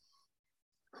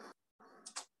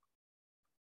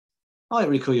 I like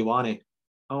Rico Ioane.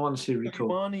 I want to see Rico.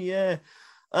 Ioane, yeah.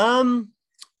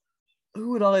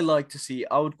 Who would I like to see?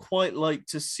 I would quite like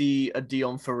to see a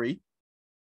Dion Ferry.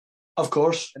 Of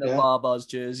course. In a Barbars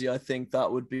jersey, I think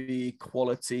that would be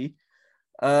quality.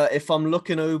 If I'm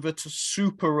looking over to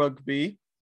Super Rugby,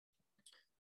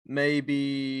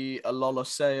 maybe a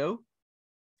Loloseo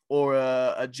or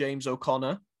a James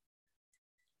O'Connor.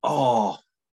 Oh,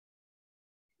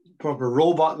 proper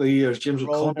rollback the years, James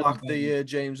O'Connor. Rollback the year,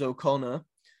 James O'Connor.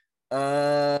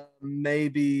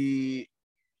 Maybe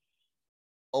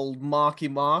old Marky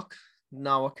Mark,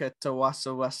 Nawaketa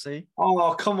Wasawasi.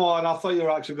 Oh, come on. I thought you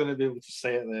were actually going to be able to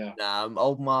say it there. Nah,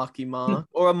 old Marky Mark.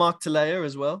 Or a Mark Talea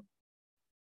as well.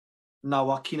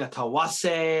 Nawakina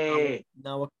Tawase.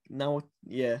 Now,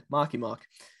 yeah, Marky Mark.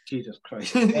 Jesus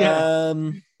Christ. Yeah.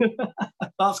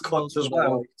 That's clutch as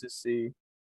well. Like to see.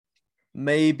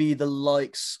 Maybe the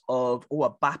likes of a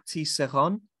Baptiste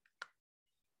Serron.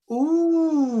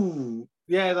 Ooh.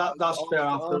 Yeah, that's fair.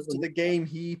 After the game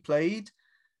he played,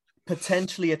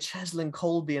 potentially a Cheslin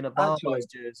Colby in a Barbars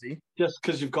jersey. Just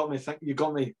because you got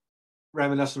me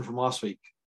reminiscing from last week.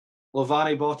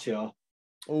 Lovani Bottia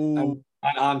and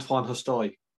Antoine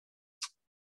Hastoy.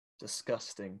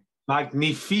 Disgusting.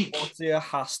 Magnifique. Bottia,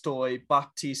 Hastoy,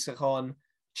 Baptiste Serron,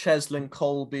 Cheslin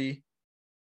Colby.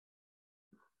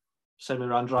 Semi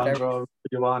Randrandra,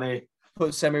 Giovanni.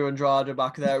 Put Semi Randrada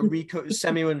back there.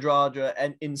 Semi Randrada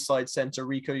and inside centre.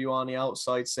 Rico Ioane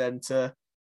outside centre.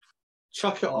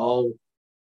 Chuck it all.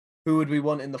 Who would we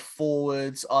want in the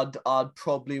forwards? I'd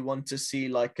probably want to see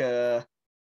like I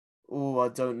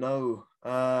don't know.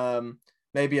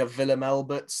 Maybe a Willem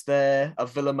Alberts there, a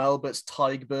Willem Alberts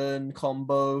Tygburn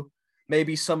combo.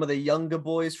 Maybe some of the younger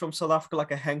boys from South Africa,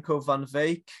 like a Henko van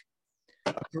Veek,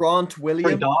 a Grant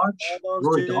Williams,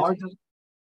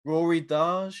 Rory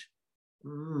Darge,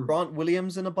 Grant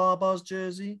Williams in a Barbars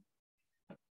jersey.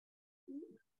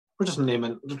 We're just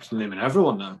naming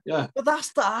everyone now. Yeah. But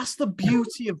that's the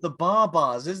beauty of the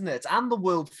Barbars, isn't it? And the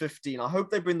World 15. I hope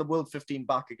they bring the World 15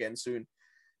 back again soon.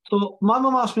 So my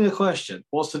mum asked me a question.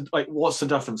 What's the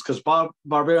difference? Because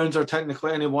Barbarians are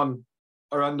technically anyone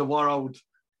around the world.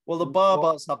 Well, the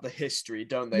Barbars have the history,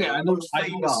 don't they? Yeah,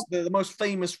 they're the most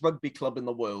famous rugby club in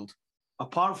the world.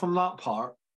 Apart from that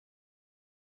part,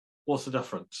 what's the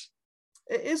difference?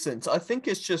 It isn't. I think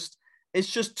it's just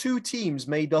two teams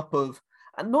made up of,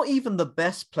 and not even the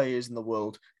best players in the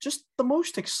world, just the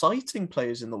most exciting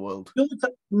players in the world. You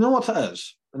know what it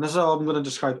is? And this is how I'm going to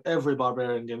describe every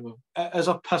Barbarian game. It is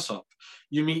a piss-up.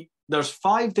 There's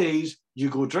 5 days, you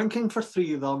go drinking for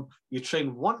 3 of them, you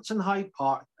train once in Hyde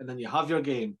Park, and then you have your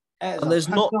game. And there's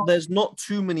not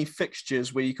too many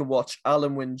fixtures where you can watch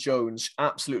Alan Wynne-Jones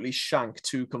absolutely shank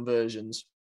 2 conversions.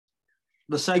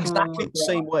 The second exactly the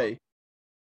same way.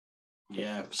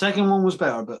 Yeah, second one was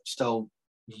better, but still.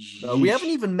 No, we haven't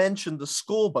even mentioned the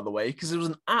score, by the way, because it was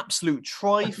an absolute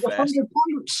tri-fest. 100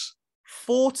 points.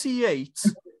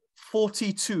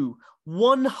 48-42,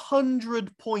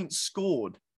 100 points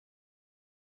scored.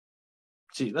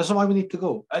 See, that's why we need to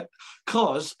go.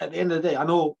 Because at the end of the day, I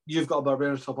know you've got a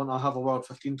Barbarians top on, I have a World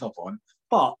 15 top on,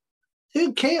 but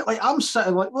who cares? Like, I'm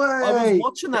sitting like, wait. I was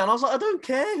watching that and I was like, I don't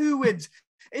care who wins.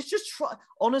 It's just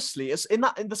honestly, it's in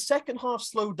the second half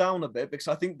slowed down a bit because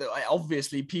I think that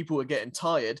obviously people were getting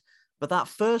tired. But that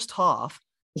first half,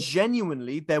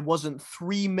 genuinely, there wasn't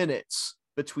 3 minutes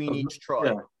between each try.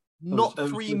 Yeah. Not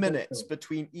 3 minutes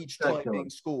between each try being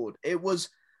scored. It was,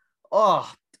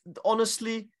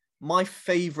 honestly, my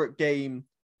favorite game,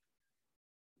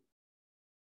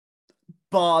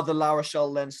 bar the La Rochelle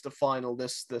Leinster final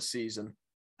this season.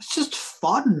 It's just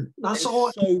fun. That's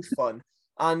all. So fun.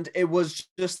 And it was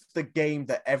just the game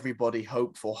that everybody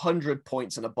hoped for. 100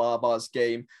 points in a Barbars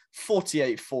game,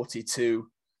 48-42.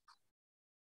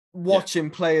 Watching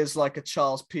players like a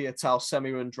Charles Piutau,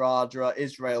 Semi Randrada,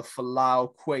 Israel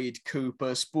Folau, Quade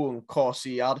Cooper, Spoon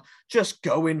Corsiad, just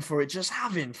going for it, just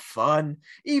having fun.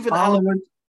 Even Alan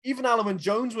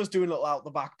Wynne-Jones was doing a little out the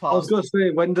back pass. I was going to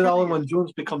say, when did Alan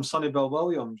Wynne-Jones become Sonny Bill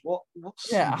Williams? What's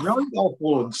brilliant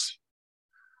offloads?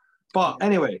 But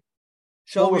anyway,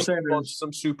 shall we watch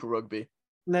some Super Rugby?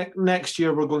 Next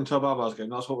year we're going to a Barbars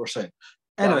game. That's what we're saying.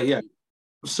 Anyway,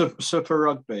 Super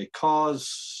Rugby,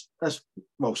 because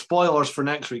spoilers for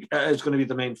next week. It is going to be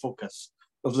the main focus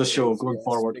of the show going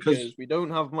forward because we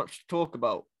don't have much to talk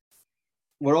about.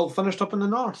 We're all finished up in the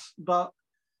north, but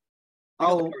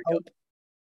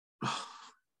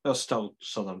they're still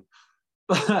southern.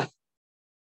 Top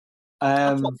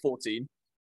 14.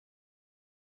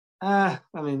 I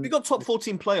mean, we got top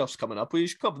 14 playoffs coming up. We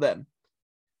should cover them.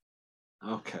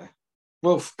 Okay.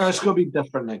 Well, it's going to be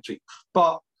different next week.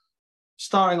 But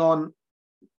starting on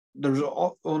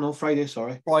Friday.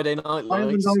 Sorry, Friday night.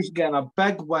 Ireland's getting a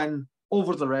big win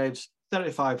over the Reds,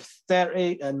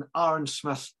 35-30 in Aaron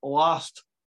Smith's last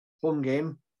home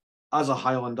game. as a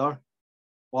Highlander.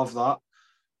 Love that.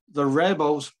 The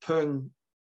Rebels putting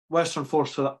Western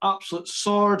Force to the absolute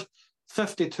sword,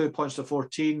 52 points to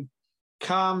 14.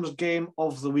 Cam's game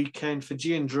of the weekend,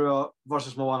 Fijian Drua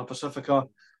versus Moana Pacifica,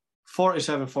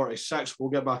 47-46. We'll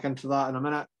get back into that in a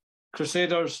minute.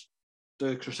 Crusaders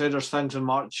do Crusaders things in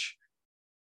March.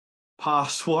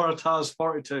 Past Waratahs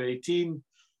 42-18.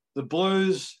 The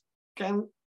Blues getting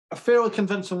a fairly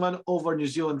convincing win over New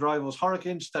Zealand rivals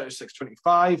Hurricanes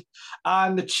 36-25.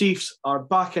 And the Chiefs are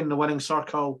back in the winning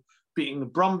circle, beating the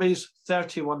Brumbies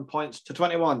 31 points to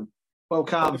 21. Well,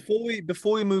 Cam.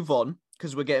 Before we move on,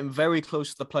 because we're getting very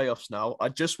close to the playoffs now, I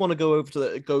just want to go to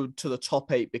the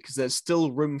top 8 because there's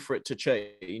still room for it to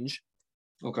change.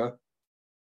 Okay.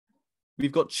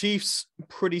 We've got Chiefs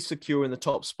pretty secure in the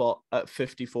top spot at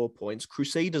 54 points.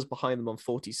 Crusaders behind them on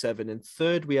 47. In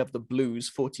third, we have the Blues,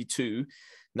 42.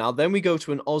 Now, then we go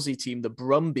to an Aussie team, the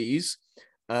Brumbies,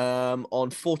 on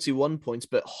 41 points,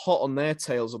 but hot on their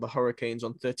tails are the Hurricanes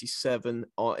on 37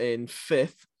 are in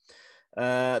fifth.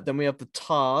 Then we have the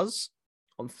Tars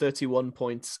on 31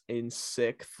 points in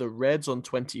sixth. The Reds on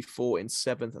 24 in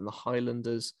seventh, and the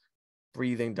Highlanders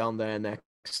breathing down their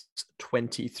necks,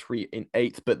 23 in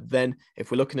eighth. But then if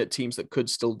we're looking at teams that could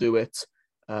still do it,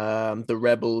 the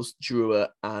Rebels, Drua,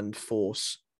 and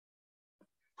Force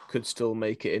could still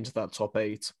make it into that top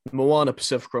 8. Moana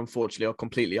Pacifica, unfortunately, are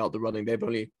completely out the running. They've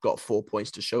only got 4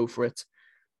 points to show for it.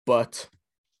 But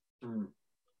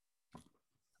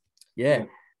yeah.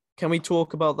 Can we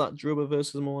talk about that Drua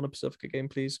versus Moana Pacifica game,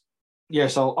 please?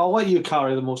 Yes, I'll let you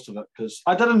carry the most of it because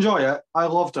I did enjoy it. I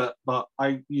loved it, but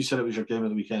you said it was your game of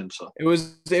the weekend, so it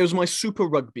was my Super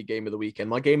Rugby game of the weekend.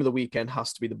 My game of the weekend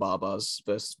has to be the Barbars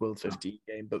versus World 15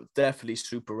 game, but definitely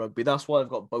Super Rugby. That's why I've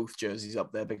got both jerseys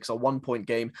up there, because a 1 point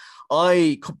game.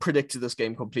 I predicted this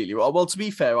game completely wrong. Well, to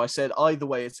be fair, I said either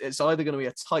way, it's either going to be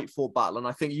a tight fought battle, and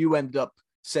I think you ended up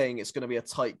saying it's going to be a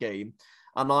tight game,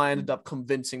 and I ended up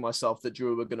convincing myself that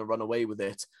Drew were going to run away with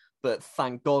it. But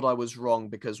thank God I was wrong,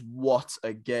 because what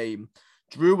a game.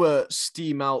 Drua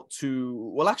steam out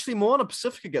to, well, actually, Moana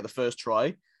Pacifica get the first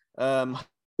try.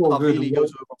 Havili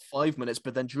goes over 5 minutes,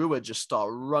 but then Drua just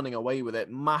start running away with it.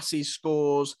 Massey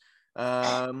scores.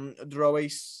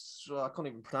 Droes, I can't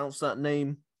even pronounce that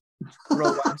name.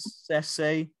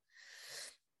 Droasese.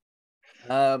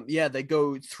 Yeah, they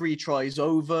go 3 tries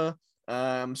over.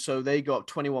 So they got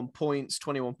 21 points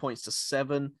to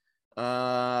 7.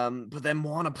 But then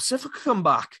Moana Pacifica come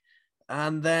back,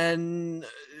 and then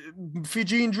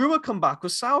Fiji and Drua come back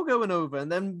with Sao going over, and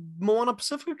then Moana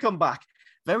Pacifica come back.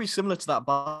 Very similar to that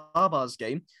Barbars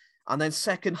game. And then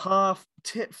second half,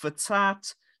 tit for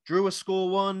tat, Drua score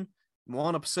 1,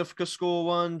 Moana Pacifica score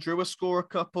 1, Drua score a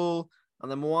couple, and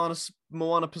then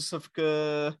Moana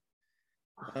Pacifica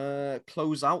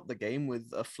close out the game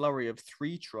with a flurry of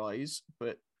 3 tries,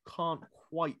 but can't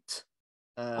quite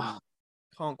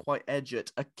edge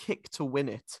it. A kick to win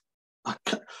it.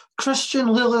 Christian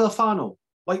Liliafano.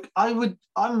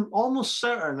 I'm almost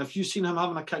certain if you've seen him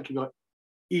having a kick, you'd be like,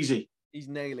 easy. He's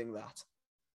nailing that.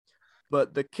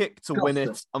 But the kick to win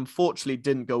it, unfortunately,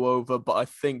 didn't go over. But I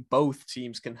think both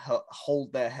teams can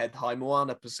hold their head high.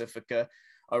 Moana Pacifica,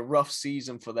 a rough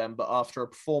season for them, but after a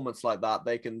performance like that,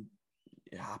 they can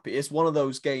be happy. It's one of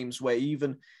those games where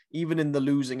even in the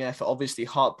losing effort, obviously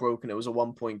heartbroken, it was a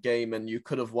 1 point game and you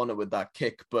could have won it with that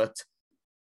kick. But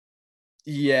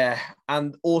yeah,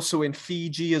 and also in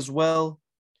Fiji as well,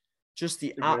 just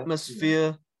the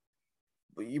atmosphere.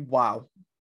 Yeah. Wow,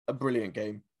 a brilliant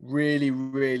game. Really,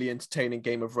 really entertaining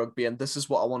game of rugby. And this is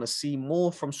what I want to see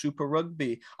more from Super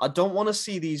Rugby. I don't want to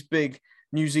see these big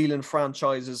New Zealand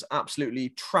franchises absolutely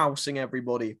trouncing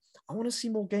everybody. I want to see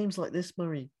more games like this,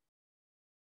 Murray.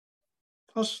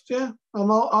 Yeah,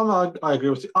 I agree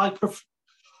with you. I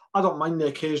don't mind the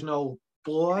occasional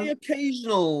blowout. The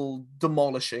occasional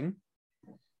demolishing.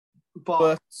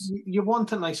 But you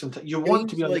want it nice and you want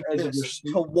to be on the edge of your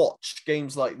seat. To watch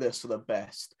games like this are the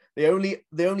best. The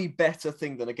only better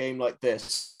thing than a game like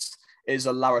this is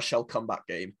a La Rochelle comeback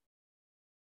game.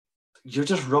 You're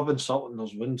just rubbing salt in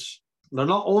those wins. They're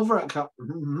not over it,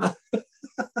 Captain.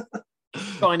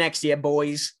 Try next year,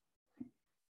 boys.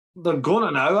 They're going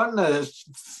to now, aren't they? It's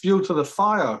fuel to the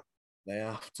fire. They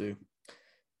have to.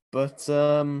 But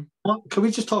can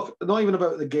we just talk, not even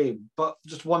about the game, but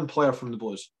just one player from the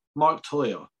Blues? Mark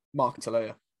Talea.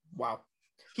 Wow.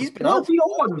 He's been out for a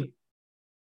while.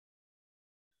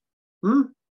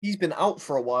 He's been out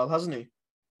for a while, hasn't he?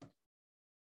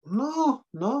 No.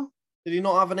 Did he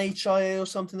not have an HIA or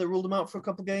something that ruled him out for a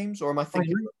couple of games? Or am I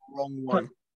thinking of the wrong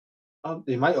one?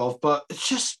 He might have, but it's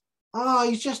just,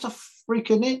 he's just a freak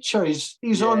of nature. He's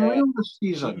unreal this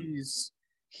season.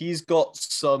 he's got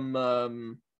some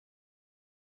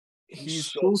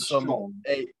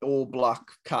All Black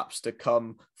caps to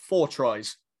come. 4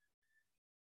 tries.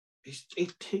 He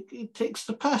takes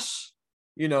the piss.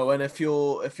 You know, and if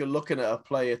you're looking at a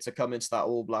player to come into that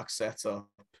All Black setup,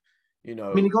 you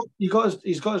know, I mean, he's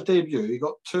got his debut. He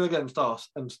got 2 against us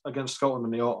and against Scotland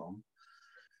in the autumn.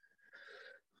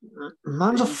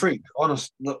 Man's a freak,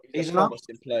 honest. Look, he's a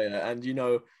promising player, and you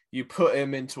know, you put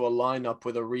him into a lineup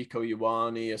with a Rieko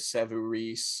Ioane, a Sevu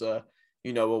Reece,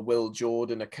 you know, a Will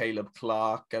Jordan, a Caleb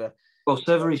Clark. Well,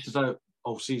 Sevu Reece is out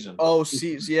all season. Oh,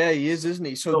 yeah, he is, isn't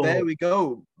he? So there we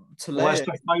go. Here's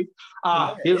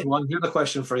one. Here's the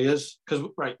question for you is because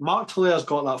Mark Talea's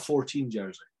got that 14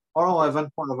 jersey or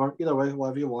 11, whatever. Either way,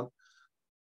 whatever you want.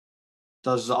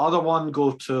 Does the other one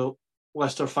go to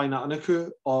Lester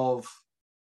Fainatanuku of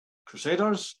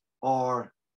Crusaders,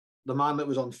 or the man that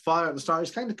was on fire at the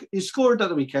start? He scored at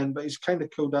the weekend, but he's kind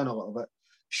of cooled down a little bit.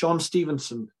 Sean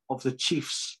Stevenson of the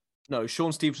Chiefs. No,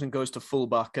 Sean Stevenson goes to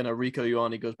fullback, and Rieko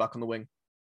Ioane goes back on the wing.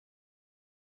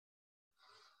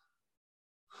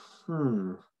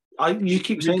 You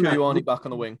keep saying Rieko Ioane back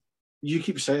on the wing. You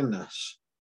keep saying this.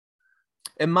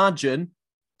 Imagine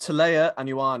Talea and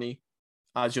Ioane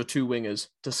as your 2 wingers.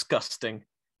 Disgusting.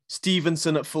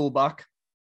 Stevenson at fullback.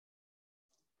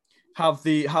 Have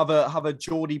a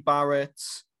Geordie Barrett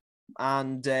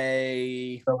and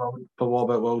a. But what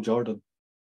about Will Jordan?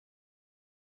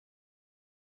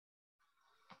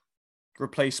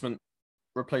 Replacement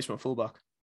fullback.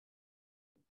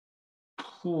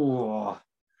 So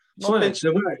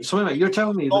you're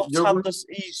telling me that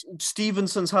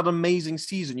Stevenson's had an amazing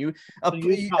season. At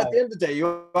the end of the day,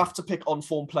 you have to pick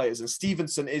on-form players, and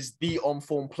Stevenson is the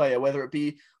on-form player, whether it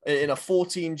be in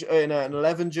an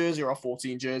 11 jersey or a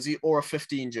 14 jersey or a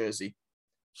 15 jersey.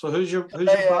 So who's your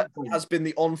backbone? Has been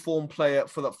the on-form player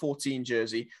for that 14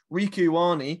 jersey. Rieko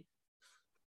Ioane,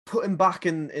 put him back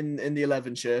in the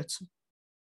 11 shirt.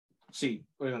 See,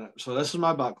 wait a minute. So this is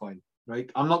my backline,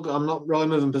 right? I'm not really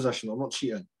moving position. I'm not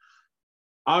cheating.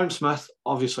 Aaron Smith,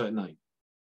 obviously at 9.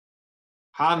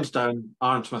 Hands down,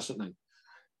 Aaron Smith at 9.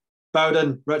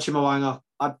 Bowden, Richie Mwanga,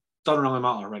 it doesn't really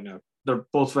matter right now. They're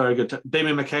both very good.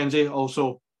 Damien McKenzie,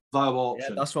 also viable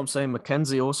option. Yeah, that's what I'm saying.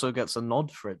 McKenzie also gets a nod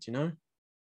for it, you know?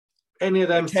 Any of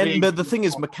them but the thing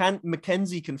is,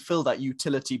 McKenzie can fill that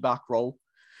utility back role.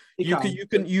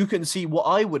 You can see what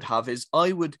I would have is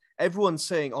everyone's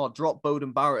saying, oh, drop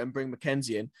Bowden Barrett and bring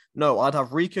McKenzie in. No, I'd have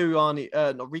Rieko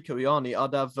Ioane,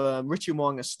 I'd have Richie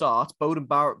Mwanga start, Bowden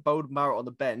Barrett on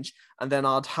the bench, and then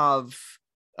I'd have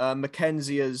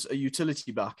McKenzie as a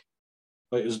utility back.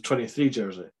 Like his 23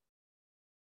 jersey.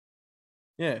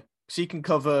 Yeah, so he can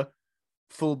cover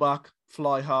fullback,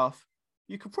 fly half.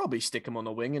 You could probably stick him on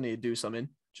the wing and he'd do something.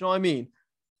 Do you know what I mean?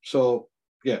 So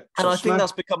yeah, and I think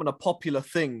that's becoming a popular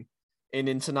thing in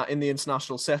the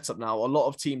international setup now. A lot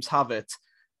of teams have it,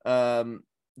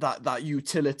 that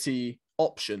utility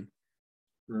option.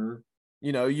 Mm.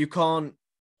 You know, you can't.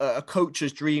 A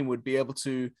coach's dream would be able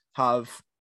to have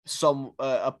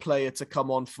a player to come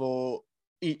on for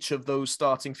each of those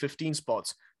starting 15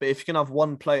 spots. But if you can have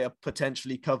one player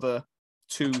potentially cover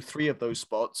 2-3 of those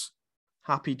spots,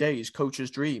 happy days.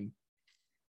 Coach's dream.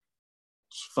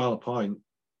 It's a valid point.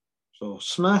 So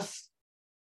Smith,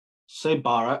 say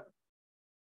Barrett,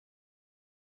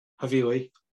 Havili,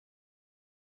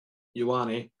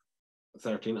 Ioane at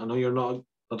 13. I know you don't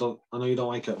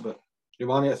like it, but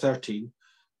Ioane at 13.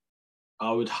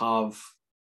 I would have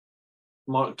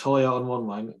Mark Talia on one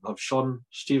line, I'd have Sean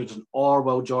Stevenson or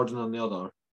Will Jordan on the other,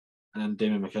 and then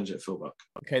Damien McKenzie at fullback.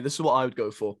 Okay, this is what I would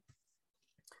go for.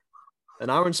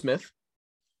 An Aaron Smith.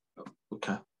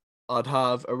 Okay. I'd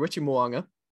have a Richie Mwanga.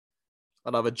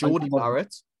 I'd have a Geordie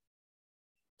Barrett.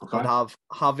 Okay. I'd have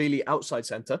Havili outside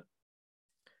centre.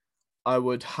 I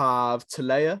would have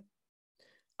Talea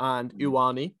and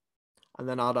Ioane. And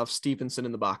then I'd have Stevenson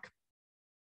in the back.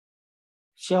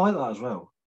 See, I like that as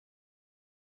well.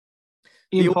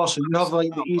 Ian Possum, you have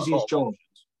like the easiest job.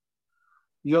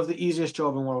 You have the easiest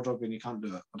job in World Rugby and you can't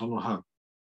do it. I don't know how.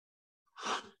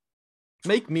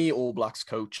 Make me All Blacks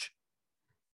coach.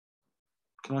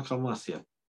 Can I come with you?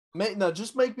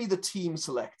 Just make me the team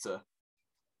selector.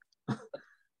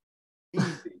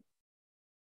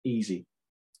 Easy.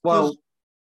 Well,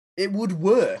 it would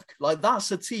work. Like,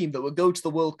 that's a team that would go to the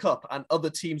World Cup and other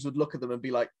teams would look at them and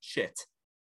be like, shit.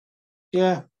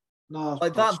 Yeah. No.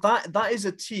 Like that is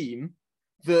a team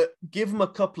that, give them a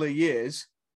couple of years,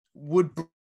 would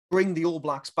bring the All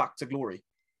Blacks back to glory.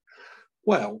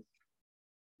 Well,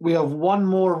 we have one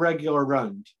more regular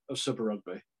round of Super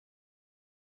Rugby.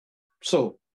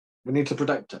 So, we need to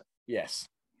predict it. Yes.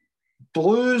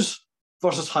 Blues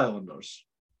versus Highlanders.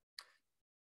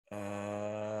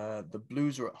 The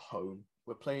Blues are at home.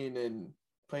 We're playing in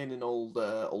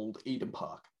old Eden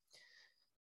Park.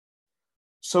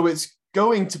 So it's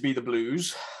going to be the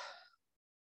Blues.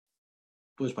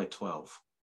 Blues by 12.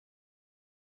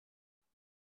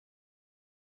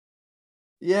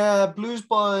 Yeah, Blues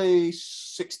by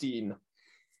 16.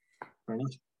 Fair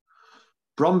enough.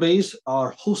 Brumbies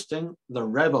are hosting the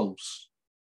Rebels.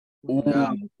 Ooh.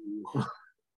 Yeah.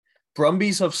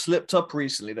 Brumbies have slipped up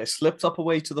recently. They slipped up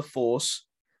away to the Force.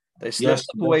 They slipped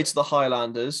up away to the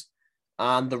Highlanders.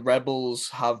 And the Rebels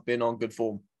have been on good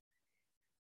form.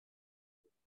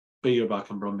 But you're back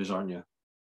in Brumbies, aren't you?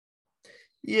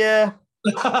 Yeah.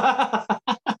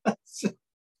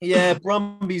 Yeah,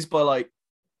 Brumbies by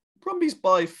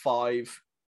 5.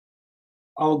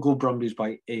 I'll go Brumbies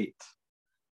by 8.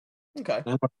 Okay.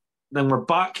 Then we're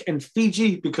back in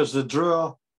Fiji because the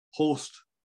Drua host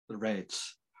the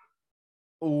Reds.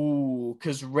 Ooh,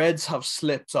 because Reds have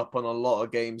slipped up on a lot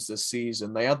of games this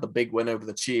season. They had the big win over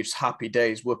the Chiefs. Happy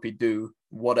days, whoopee doo,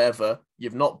 whatever.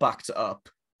 You've not backed it up.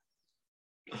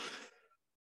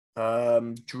 Drua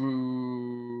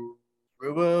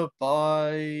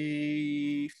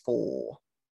by 4.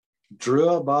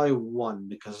 Drua by 1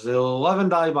 because they'll live and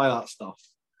die by that stuff.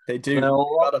 They do. They've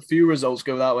had a few results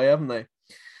go that way, haven't they?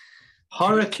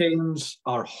 Hurricanes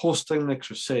are hosting the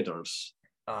Crusaders.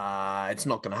 It's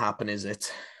not going to happen, is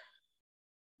it?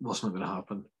 What's not going to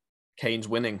happen? Canes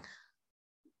winning.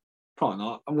 Probably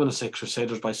not. I'm going to say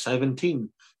Crusaders by 17.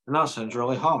 And that sounds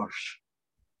really harsh.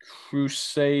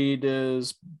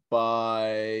 Crusaders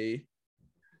by...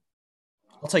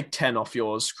 I'll take 10 off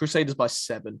yours. Crusaders by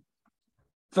 7.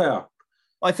 Fair.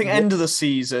 I think end of the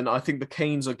season, I think the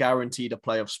Canes are guaranteed a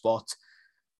playoff spot.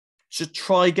 Should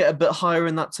try get a bit higher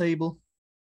in that table.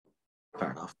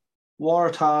 Fair enough.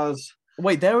 Waratahs.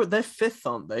 Wait, they're 5th,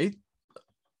 aren't they?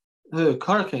 Who?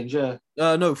 Hurricanes, yeah.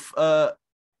 No.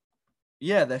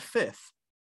 Yeah, they're 5th.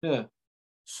 Yeah.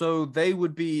 So they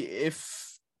would be,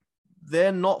 if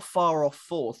they're not far off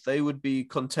 4th, they would be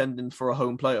contending for a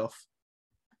home playoff.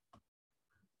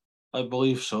 I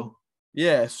believe so.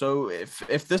 Yeah, so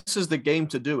if this is the game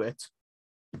to do it,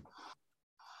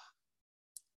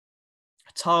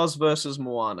 Tars versus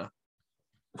Moana.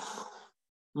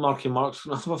 Marky Mark's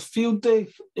going to have a field day.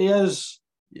 He is.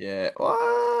 Yeah.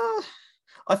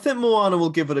 I think Moana will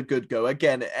give it a good go.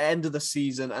 Again, at the end of the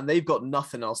season, and they've got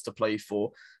nothing else to play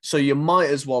for. So you might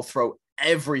as well throw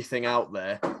everything out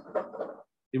there.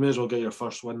 You may as well get your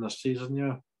first win this season,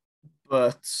 yeah.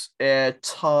 But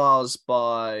Tars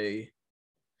by...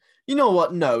 You know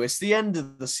what? No, it's the end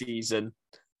of the season.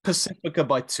 Pacifica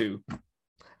by 2.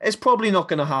 It's probably not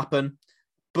going to happen,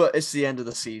 but it's the end of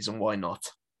the season. Why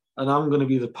not? And I'm going to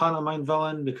be the pantomime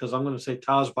villain because I'm going to say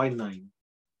Taz by 9.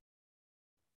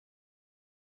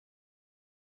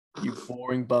 You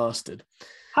boring bastard.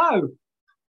 How?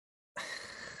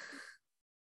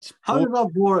 How is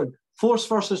that boring? Force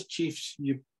versus Chiefs,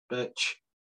 you bitch.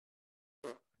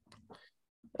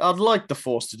 I'd like the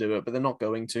Force to do it, but they're not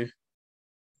going to.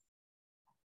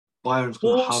 Byron's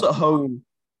going to Force at home.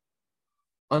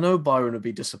 I know Byron would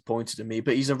be disappointed in me,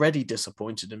 but he's already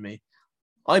disappointed in me.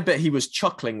 I bet he was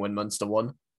chuckling when Munster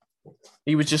won.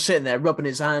 He was just sitting there rubbing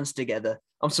his hands together.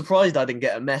 I'm surprised I didn't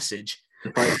get a message.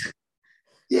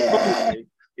 Yeah.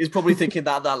 He's probably thinking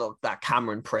that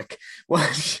Cameron prick.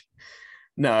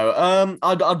 No,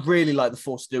 I'd really like the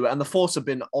Force to do it. And the Force have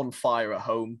been on fire at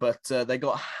home, but they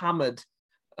got hammered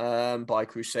by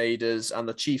Crusaders and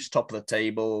the Chiefs top of the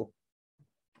table.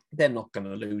 They're not going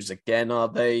to lose again, are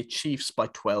they? Chiefs by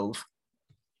 12.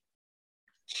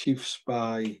 Chiefs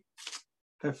by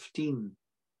 15.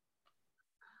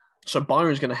 So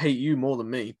Byron's going to hate you more than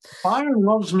me. Byron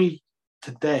loves me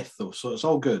to death, though, so it's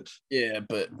all good. Yeah,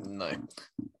 but no.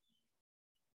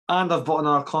 And I've bought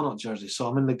another Connacht jersey, so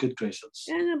I'm in the good graces.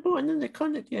 Yeah, I bought another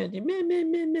Connacht jersey.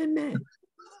 Meh.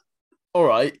 All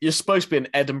right, you're supposed to be an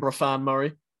Edinburgh fan,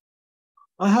 Murray.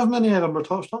 I have many Edinburgh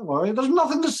tops, don't worry. There's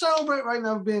nothing to celebrate right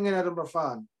now being an Edinburgh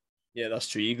fan. Yeah, that's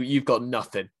true. You've got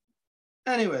nothing.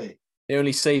 Anyway. The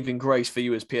only saving grace for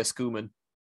you is Piers Schoeman.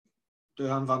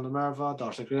 Duhan van der Merwe,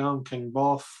 Darcy Graham, King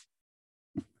Boff.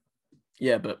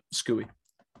 Yeah, but Scooey.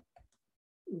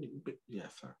 Yeah,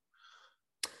 fair.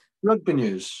 Rugby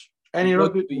news. Any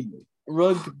rugby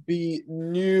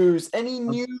news? Any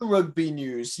new rugby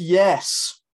news?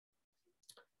 Yes.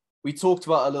 We talked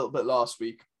about it a little bit last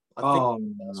week.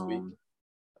 Last week.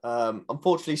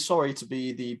 Unfortunately, sorry to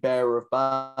be the bearer of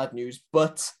bad news,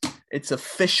 but it's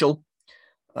official.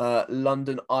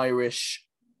 London Irish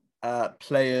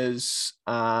players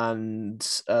and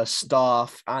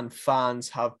staff and fans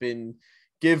have been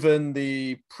given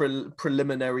the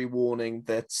preliminary warning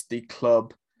that the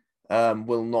club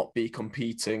will not be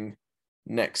competing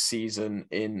next season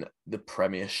in the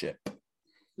Premiership.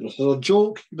 This is a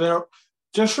joke.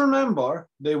 Just remember,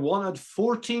 they wanted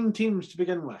 14 teams to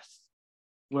begin with.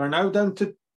 We're now down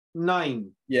to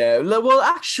 9. Yeah, well,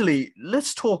 actually,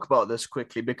 let's talk about this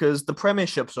quickly because the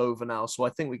Premiership's over now, so I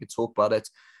think we could talk about it.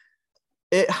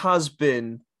 It has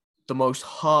been the most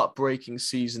heartbreaking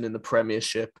season in the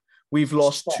Premiership. We've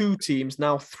lost 2 teams,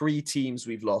 now 3 teams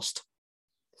we've lost.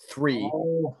 3.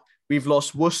 Oh. We've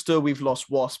lost Worcester, we've lost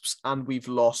Wasps, and we've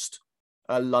lost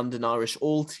London Irish,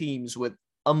 all teams with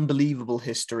unbelievable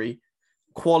history,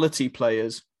 quality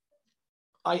players.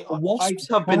 The Wasps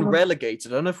have been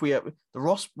relegated. I don't know if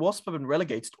Wasps have been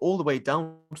relegated all the way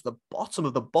down to the bottom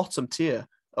of the bottom tier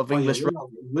of English.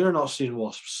 We're not seeing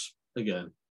Wasps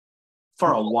again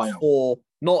for a while.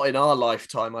 Not in our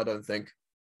lifetime, I don't think.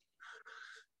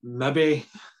 Maybe.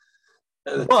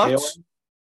 But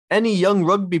any young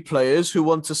rugby players who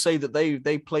want to say that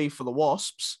they play for the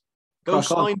Wasps, go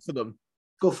sign for them.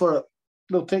 Go for it.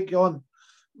 They'll take you on.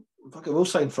 Fucking, we'll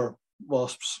sign for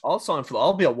Wasps. I'll sign for that.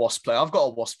 I'll be a Wasp player. I've got a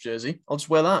Wasp jersey. I'll just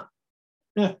wear that.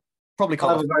 Yeah. Probably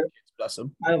can't. Bless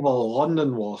them. I have a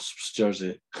London Wasps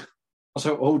jersey. That's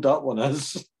how old that one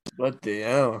is. Bloody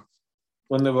hell.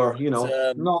 When they were,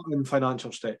 not in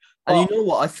financial state. And you know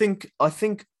what? I think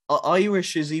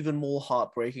Irish is even more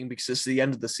heartbreaking because it's the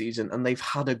end of the season and they've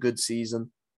had a good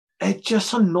season. It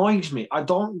just annoys me. I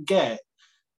don't get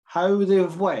how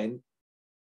they've went.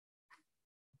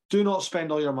 Do not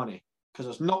spend all your money because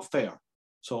it's not fair.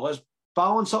 So let's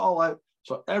balance it all out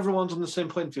so everyone's on the same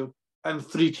playing field and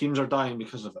 3 teams are dying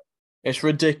because of it. It's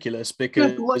ridiculous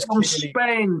because let them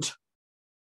spend.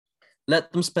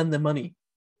 Let them spend their money.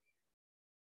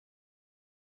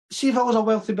 See if I was a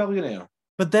wealthy billionaire.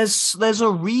 But there's a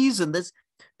reason.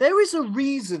 There is a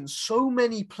reason so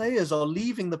many players are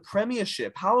leaving the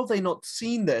Premiership. How have they not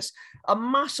seen this? A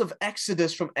massive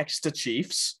exodus from Exeter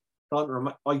Chiefs.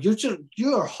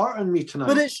 You're hurting me tonight.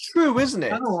 But it's true, isn't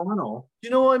it? I know. You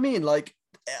know what I mean? Like,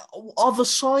 are the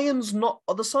signs not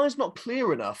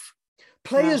clear enough?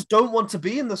 Players don't want to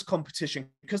be in this competition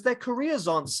because their careers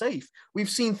aren't safe. We've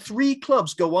seen 3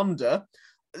 clubs go under.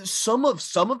 Some of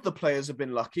the players have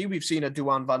been lucky. We've seen a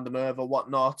Duan van der Merwe or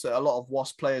whatnot. A lot of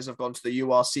Wasp players have gone to the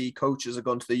URC. Coaches have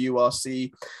gone to the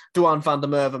URC. Duan van der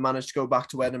Merwe managed to go back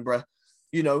to Edinburgh.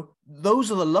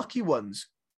 Those are the lucky ones.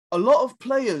 A lot of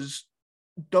players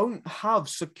don't have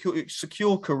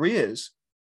secure careers.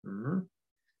 Mm-hmm.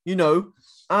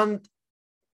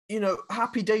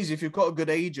 Happy days if you've got a good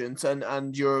agent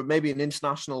and you're maybe an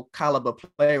international caliber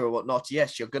player or whatnot.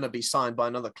 Yes, you're going to be signed by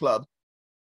another club.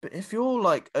 But if you're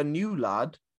like a new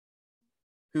lad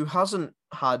who hasn't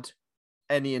had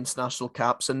any international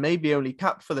caps and maybe only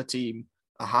capped for the team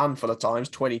a handful of times,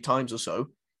 20 times or so,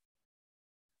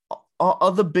 are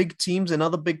other big teams in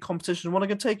other big competitions want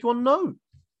to take you on? No.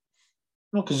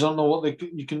 No, because you don't know what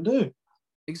you can do.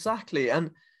 Exactly.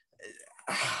 And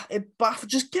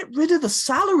just get rid of the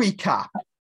salary cap.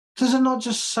 Does it not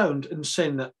just sound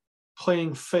insane that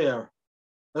playing fair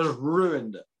has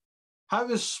ruined it? How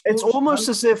is it's almost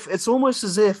as if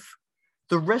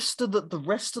the rest of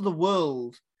the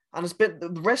world, and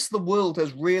the rest of the world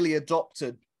has really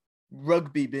adopted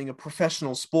rugby being a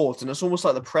professional sport, and it's almost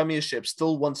like the Premiership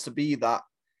still wants to be that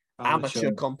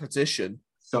amateur competition.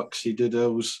 Duxy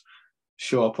doodles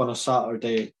show up on a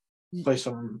Saturday, play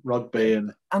some rugby,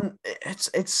 and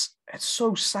it's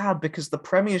so sad because the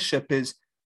Premiership is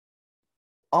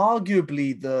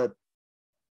arguably the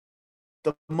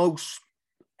most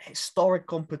historic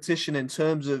competition in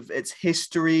terms of its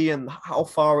history and how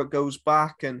far it goes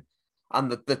back, and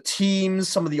the teams,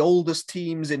 some of the oldest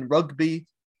teams in rugby.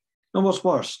 No, what's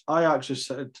worse, I actually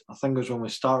said, I think it was when we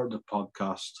started the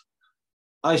podcast,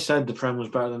 I said the Prem was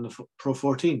better than the Pro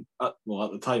 14. At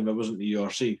the time, it wasn't the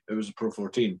URC, it was the Pro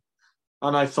 14.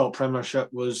 And I thought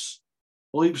Premiership was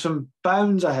leaps and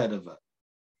bounds ahead of it.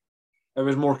 It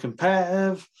was more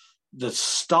competitive. The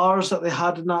stars that they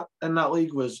had in that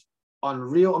league was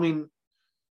unreal. I mean,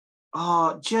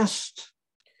 it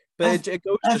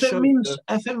goes to show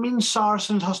if it means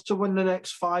Saracens has to win the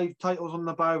next 5 titles on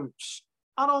the bounce,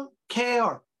 I don't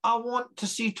care. I want to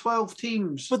see 12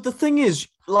 teams. But the thing is,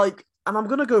 and I'm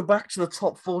going to go back to the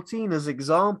top 14 as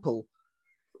example.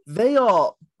 They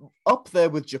are up there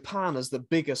with Japan as the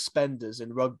biggest spenders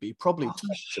in rugby, probably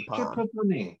Japan.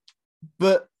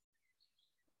 But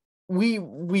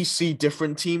we see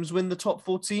different teams win the top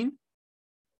 14.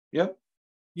 Yep.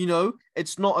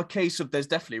 It's not a case of there's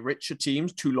definitely richer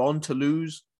teams, Toulon,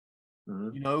 Toulouse,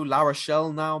 La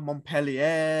Rochelle now,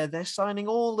 Montpellier, they're signing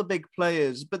all the big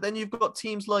players. But then you've got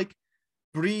teams like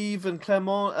Brive and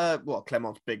Clermont,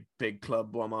 Clermont's big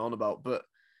club, what am I on about? But,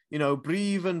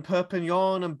 Brive and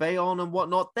Perpignan and Bayonne and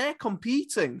whatnot, they're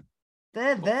competing.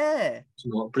 They're there.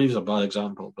 Brive's a bad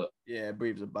example, but... Yeah,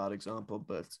 Brive's a bad example,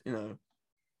 but,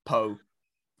 Po.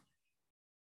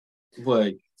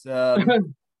 Wait. You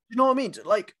know what I mean?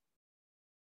 Like,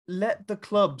 let the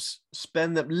clubs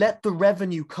spend them. Let the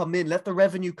revenue come in. Let the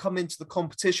revenue come into the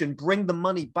competition. Bring the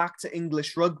money back to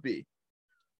English rugby.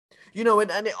 And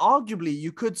arguably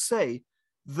you could say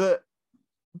that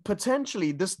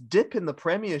potentially this dip in the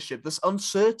Premiership, this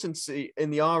uncertainty in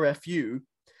the RFU,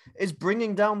 is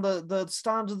bringing down the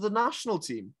standard of the national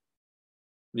team.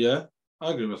 Yeah,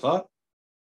 I agree with that.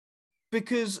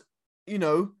 Because, do you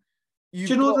know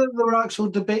that they were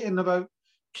actually debating about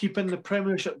keeping the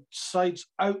Premiership sides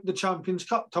out the Champions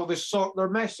Cup till they sort their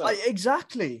mess out?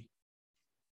 Exactly.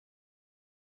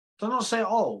 Did I not say it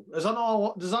all? Is that not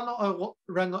all? Does that not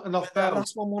ring enough bells?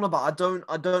 That's what I'm on about.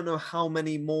 I don't know how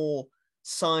many more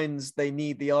signs the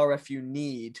RFU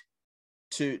need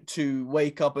to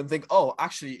wake up and think, oh,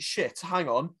 actually, shit, hang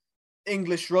on.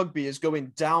 English rugby is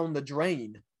going down the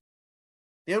drain.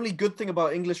 The only good thing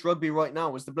about English rugby right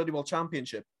now is the bloody well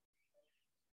championship.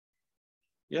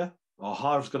 Yeah. Well,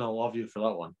 Harv's going to love you for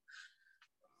that one.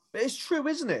 But it's true,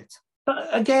 isn't it? But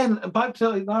again, back to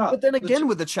like that. But then again,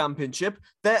 with the championship,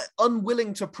 they're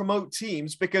unwilling to promote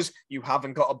teams because you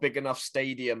haven't got a big enough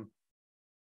stadium.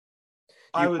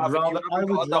 I would rather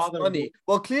money.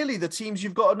 Well, clearly the teams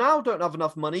you've got now don't have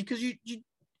enough money because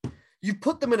you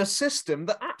put them in a system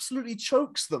that absolutely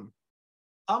chokes them.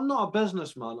 I'm not a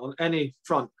businessman on any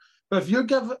front, but if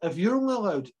you're only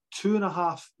allowed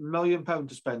 £2.5 million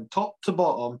to spend top to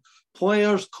bottom,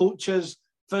 players, coaches,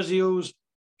 physios,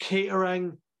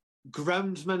 catering,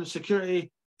 groundsmen,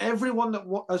 security, everyone that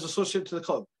is associated to the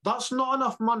club, that's not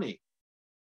enough money.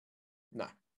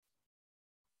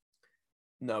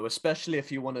 No, especially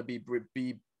if you want to be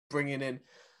bringing in.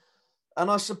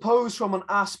 And I suppose from an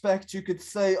aspect you could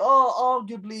say,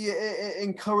 arguably it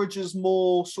encourages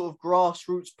more sort of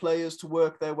grassroots players to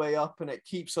work their way up and it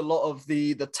keeps a lot of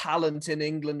the talent in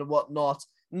England and whatnot.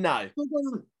 No.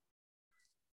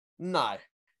 No. I'm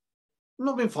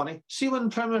not being funny. See,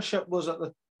 when Premiership was at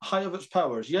the height of its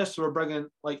powers, yes, they were bringing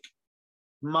like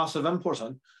massive imports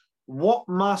in. What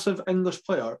massive English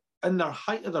player in their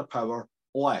height of their power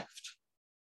left?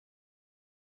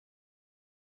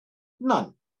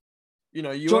 None. You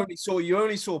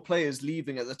only saw players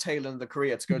leaving at the tail end of the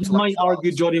career to go to. You might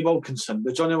argue Johnny Wilkinson,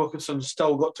 but Johnny Wilkinson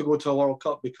still got to go to a World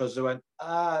Cup because they went,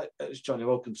 it's Johnny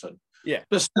Wilkinson. Yeah.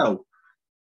 But still,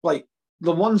 like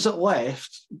the ones that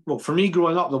left, well, for me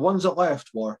growing up, the ones that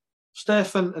left were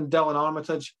Stefan and Dylan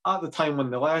Armitage at the time when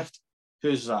they left.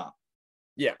 Who's that?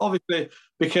 Yeah. Obviously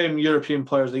became European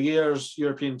Players of the Years,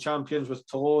 European champions with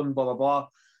Toulon, blah, blah, blah.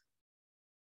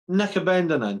 Nick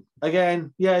Abendanen,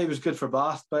 again, yeah, he was good for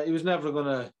Bath, but he was never going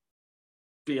to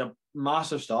be a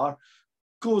massive star.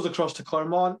 Goes across to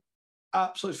Clermont,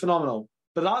 absolutely phenomenal.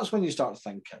 But that's when you start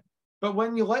thinking. But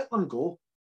when you let them go,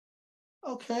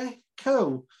 okay,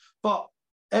 cool. But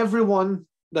everyone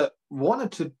that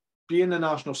wanted to be in the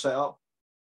national setup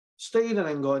stayed in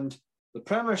England. The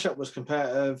Premiership was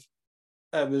competitive.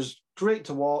 It was great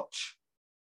to watch.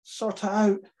 Sort it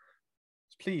out.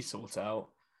 Please sort it out.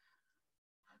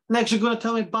 Next, you're going to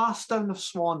tell me Bath's down the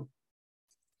Swan.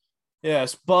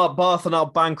 Yes, Bath are now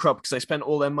bankrupt because they spent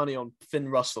all their money on Finn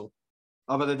Russell.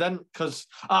 Oh, but they didn't because...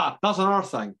 that's another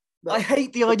thing. I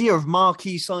hate the idea of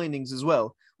marquee signings as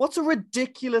well. What's a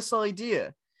ridiculous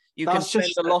idea? You can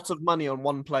spend a lot of money on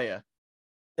one player.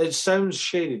 It sounds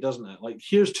shady, doesn't it? Like,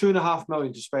 here's $2.5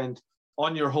 million to spend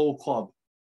on your whole club.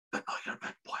 But not your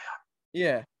big player.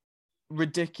 Yeah.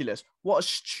 Ridiculous. What a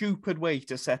stupid way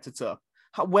to set it up.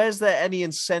 Where's there any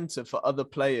incentive for other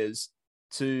players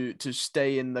to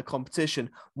stay in the competition?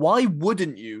 Why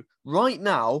wouldn't you right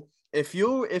now, if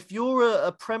you're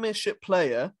a Premiership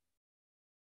player,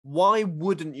 why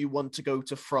wouldn't you want to go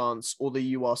to France or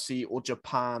the URC or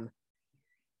Japan?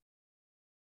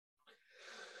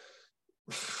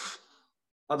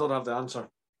 I don't have the answer.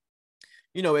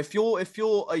 If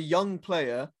you're a young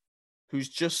player who's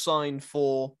just signed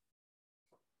for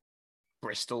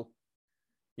Bristol,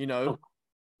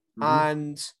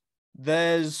 and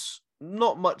there's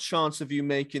not much chance of you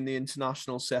making the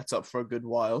international setup for a good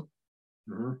while.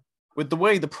 Mm-hmm. With the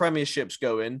way the Premiership's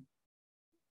going,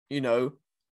 you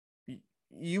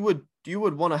would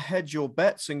want to hedge your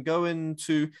bets and go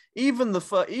into even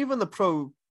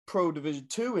the Pro Division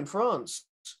 2 in France.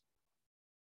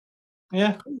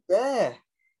 Yeah. Yeah.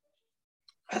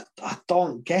 I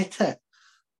don't get it.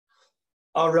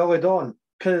 I really don't.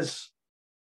 Because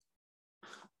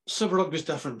Super Rugby is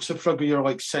different. Super Rugby, you're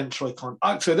like centrally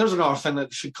Actually, there's another thing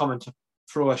that should come into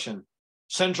fruition.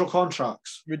 Central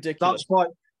contracts. Ridiculous.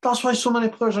 That's why so many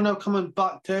players are now coming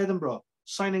back to Edinburgh,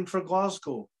 signing for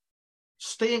Glasgow,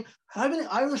 staying. How many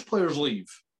Irish players leave?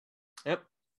 Yep,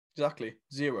 exactly.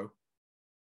 0.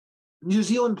 New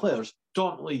Zealand players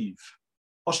don't leave.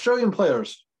 Australian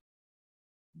players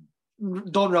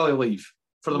don't really leave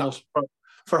for the most part,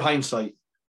 for hindsight.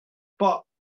 But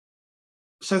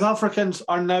South Africans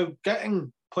are now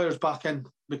getting players back in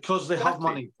because they have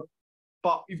money.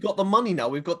 But we've got the money now.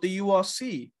 We've got the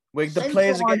URC. Where the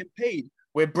players are getting paid.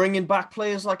 We're bringing back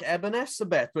players like Eben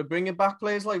Etzebeth. We're bringing back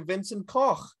players like Vincent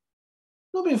Koch.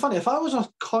 Not being funny, if I was a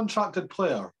contracted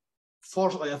player,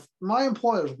 if my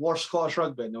employers were Scottish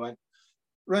Rugby and they went,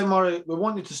 right, Murray, we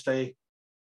want you to stay,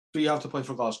 but you have to play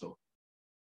for Glasgow.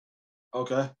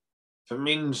 Okay. If it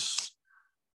means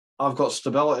I've got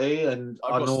stability and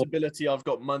I've got stability, I've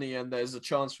got money, and there's a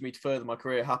chance for me to further my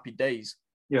career, happy days.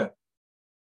 Yeah.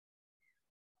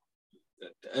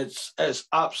 It's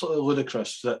absolutely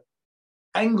ludicrous that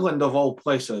England, of all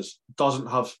places, doesn't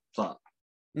have that.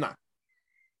 No.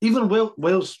 Even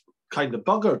Wales kind of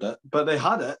buggered it, but they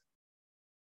had it.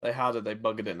 They had it. They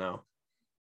buggered it now.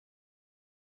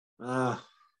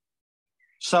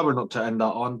 Sour not to end that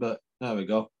on, but there we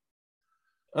go.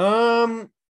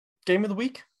 Game of the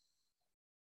week?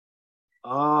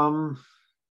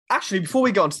 Actually, before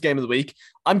we get on to the game of the week,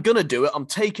 I'm going to do it. I'm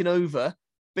taking over.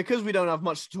 Because we don't have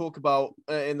much to talk about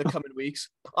in the coming weeks,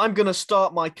 I'm going to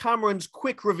start my Cameron's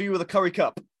quick review of the Curry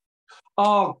Cup.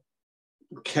 Oh,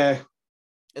 okay.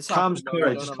 It's Cam's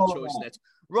Curry. Don't have a choice in it.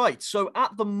 Right, so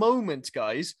at the moment,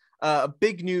 guys,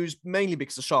 big news, mainly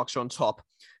because the Sharks are on top.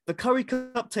 The Curry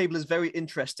Cup table is very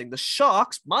interesting. The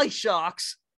Sharks, my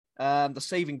Sharks, the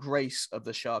saving grace of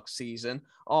the Sharks season,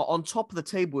 are on top of the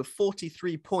table with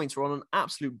 43 points. We're on an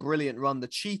absolute brilliant run. The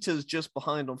Cheetahs just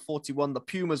behind on 41, the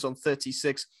Pumas on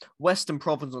 36, Western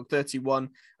Province on 31,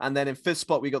 and then in 5th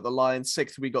spot, we got the Lions,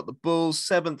 6th, we got the Bulls,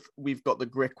 7th, we've got the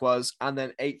Griquas, and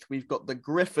then 8th, we've got the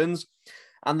Griffins.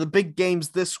 And the big games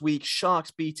this week,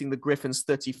 Sharks beating the Griffins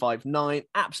 35-9.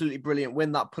 Absolutely brilliant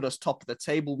win. That put us top of the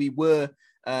table. We were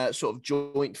sort of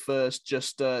joint first,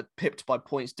 just pipped by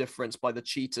points difference by the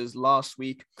Cheetahs last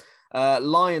week.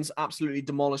 Lions absolutely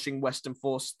demolishing Western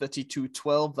Force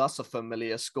 32-12. That's a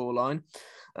familiar scoreline.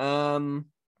 Sorry,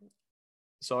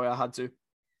 I had to.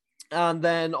 And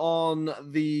then on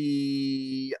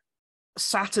the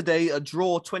Saturday, a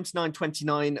draw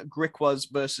 29-29, Griquas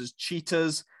versus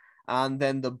Cheetahs. And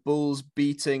then the Bulls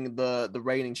beating the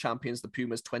reigning champions, the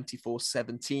Pumas,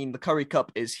 24-17. The Curry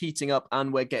Cup is heating up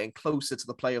and we're getting closer to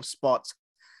the playoff spot.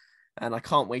 And I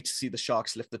can't wait to see the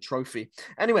Sharks lift the trophy.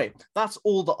 Anyway, that's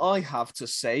all that I have to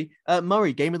say.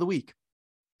 Murray, game of the week.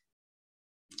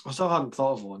 I still hadn't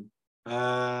thought of one.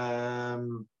 I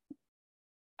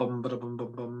don't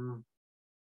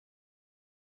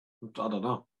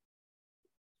know.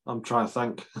 I'm trying to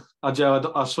think. I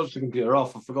switched the computer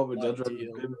off. I forgot we did.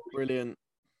 Brilliant.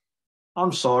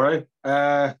 I'm sorry.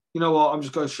 You know what? I'm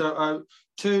just going to shout out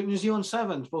to New Zealand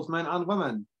Sevens, both men and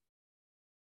women.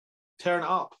 Tearing it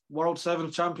up. World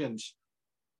Sevens champions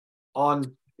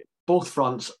on both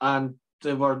fronts, and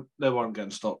they weren't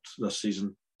getting stopped this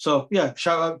season. So yeah,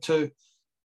 shout out to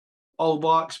All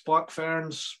Blacks, Black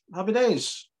Ferns. Happy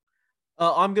days.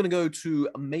 I'm going to go to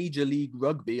Major League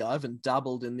Rugby. I haven't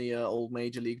dabbled in the old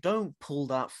Major League. Don't pull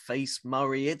that face,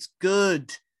 Murray. It's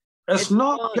good. It's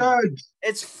not fun. Good.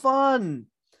 It's fun.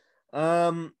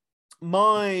 My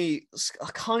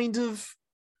kind of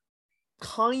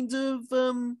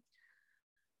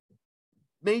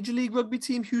Major League Rugby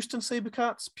team, Houston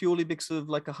SaberCats, purely because of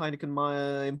like a Heineken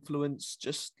Meyer influence,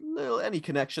 just any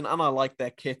connection. And I like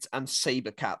their kit, and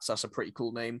SaberCats, that's a pretty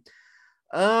cool name.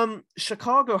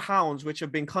 Chicago Hounds, which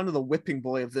have been kind of the whipping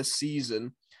boy of this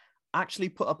season, actually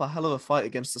put up a hell of a fight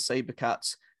against the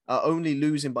SaberCats, only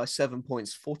losing by 7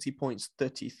 points, 40 points,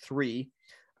 33.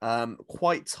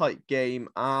 Quite tight game.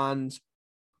 And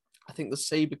I think the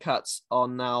SaberCats are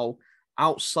now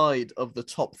outside of the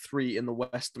top 3 in the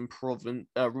Western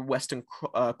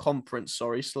Conference.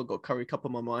 Sorry, still got Curry Cup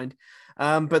on my mind.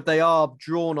 But they are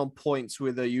drawn on points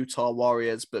with the Utah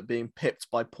Warriors, but being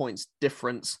pipped by points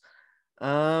difference.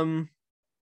 Yeah,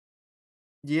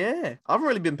 I haven't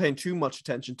really been paying too much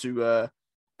attention to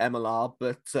MLR,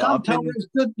 but it's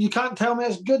good. You can't tell me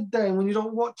it's good then when you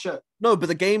don't watch it. No, but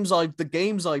the games I've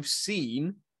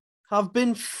seen have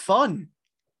been fun.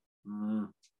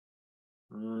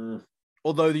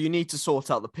 Although you need to sort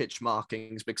out the pitch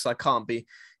markings, because I can't be.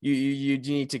 You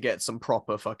need to get some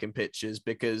proper fucking pitches,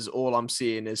 because all I'm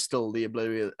seeing is still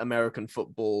the American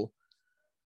football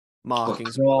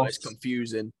markings. It's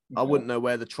confusing. I wouldn't know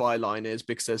where the try line is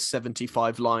because there's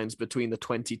 75 lines between the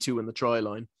 22 and the try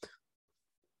line.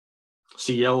 It's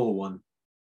a yellow one.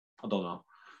 I don't know.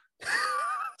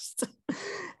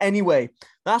 Anyway,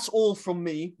 that's all from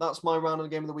me. That's my random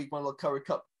game of the week, my little Curry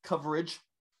Cup coverage.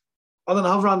 I don't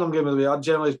have random game of the week. I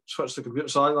generally switch the computer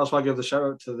side. That's why I give the shout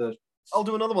out to the... I'll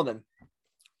do another one then.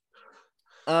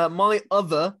 My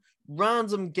other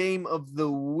random game of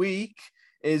the week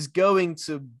is going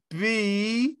to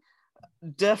be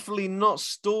definitely not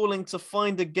stalling to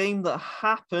find a game that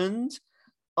happened.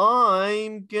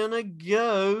 I'm gonna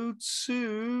go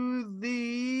to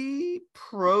the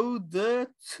Pro de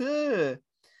Tour.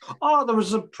 Oh, there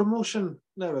was a promotion.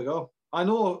 There we go. I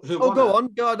know who won go it.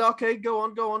 on. God, okay, go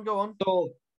on. So,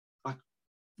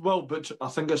 but I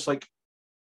think it's like...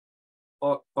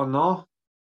 Oh, no?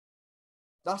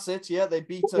 That's it, yeah. They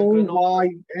beat Grenoble.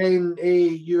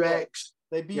 Oynaux.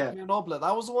 They beat Grenoble.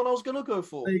 That was the one I was going to go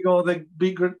for. There you go. They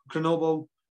beat Grenoble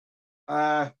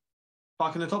back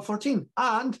in the top 14.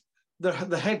 And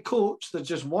the head coach that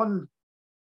just won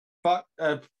back,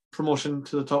 promotion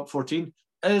to the top 14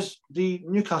 is the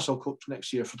Newcastle coach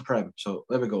next year for the Prem. So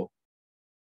there we go.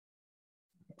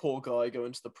 Poor guy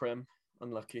going to the Prem.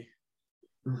 Unlucky.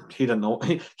 He didn't know.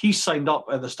 He signed up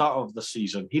at the start of the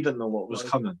season. He didn't know what was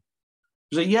coming.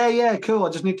 He was like, yeah, cool.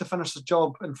 I just need to finish the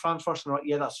job in France first. And I'm like,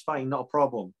 yeah, that's fine. Not a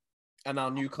problem. And now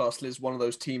Newcastle is one of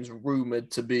those teams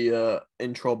rumoured to be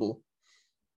in trouble.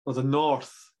 Well, the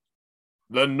North.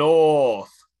 The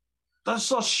North.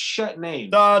 That's a shit name.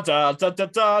 Da.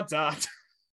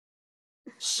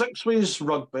 6 Ways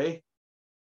Rugby.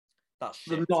 That's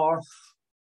shit. The North.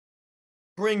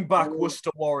 Bring back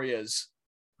Worcester Warriors.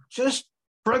 Just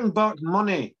bring back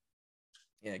money.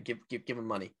 Yeah, give them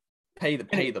money. Pay them.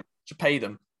 Should pay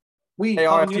them.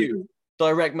 RFU.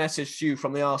 Direct message to you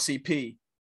from the RCP.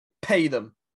 Pay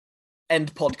them.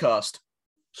 End podcast.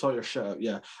 Saw your shit out,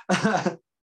 yeah.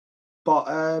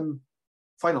 But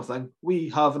final thing, we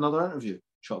have another interview.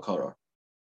 Shot caller.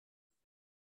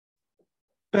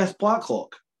 Beth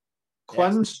Blacklock.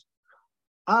 Quins.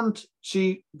 Yes. And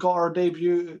she got her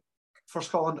debut for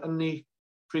Scotland in the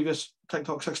previous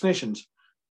TikTok Six Nations.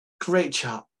 Great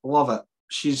chat. Love it.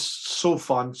 She's so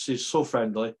fun. She's so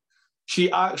friendly. She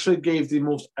actually gave the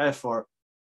most effort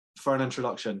for an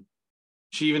introduction.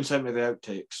 She even sent me the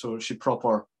outtakes, so she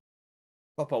proper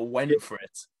went for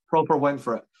it. Proper went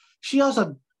for it. She has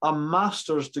a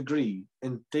master's degree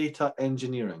in data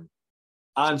engineering.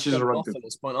 And she's a rugby. At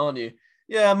this point, aren't you?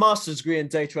 Yeah, a master's degree in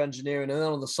data engineering, and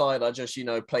then on the side, I just,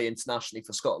 play internationally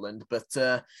for Scotland. But, she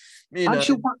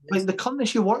the company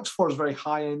she works for is very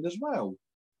high-end as well.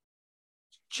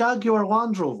 Jaguar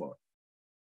Land Rover.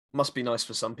 Must be nice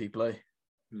for some people, eh?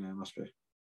 Yeah, it must be.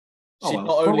 She's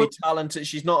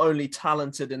not only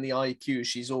talented in the IQ,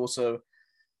 she's also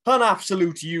an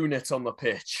absolute unit on the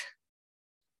pitch.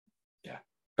 Yeah,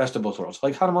 best of both worlds,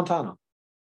 like Hannah Montana.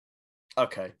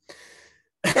 Okay.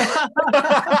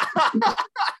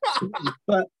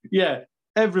 But yeah,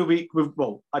 every week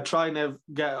I try and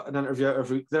get an interview out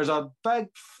every week. There's a big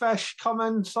fish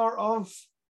coming, sort of.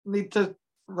 Need to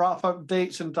wrap up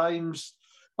dates and times.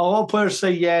 A lot of players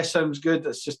say yeah, sounds good.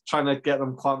 It's just trying to get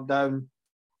them clamped down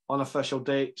on official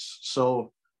dates.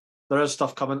 So there is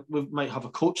stuff coming. We might have a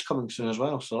coach coming soon as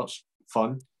well, so that's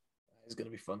fun. It's going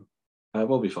to be fun. It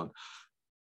will be fun.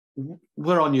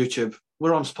 We're on YouTube.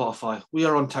 We're on Spotify. We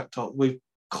are on TikTok. We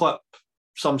clip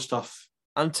some stuff.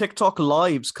 And TikTok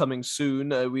lives coming soon.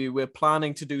 We're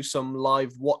planning to do some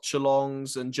live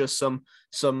watch-alongs and just some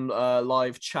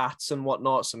live chats and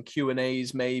whatnot, some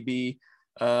Q&As maybe.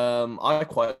 I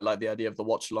quite like the idea of the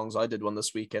watch-alongs. I did one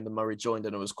this weekend and Murray joined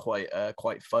and it was quite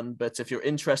fun. But if you're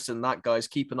interested in that, guys,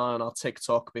 keep an eye on our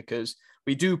TikTok because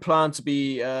we do plan to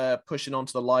be pushing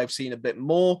onto the live scene a bit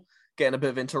more, getting a bit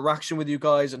of interaction with you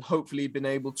guys and hopefully being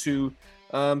able to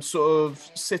sort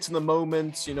of sit in the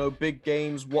moment, big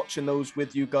games, watching those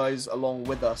with you guys along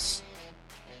with us.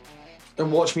 And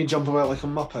watch me jump about like a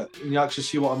muppet and you actually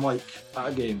see what I'm like at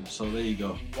a game. So there you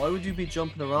go. Why would you be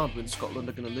jumping around when Scotland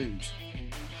are going to lose?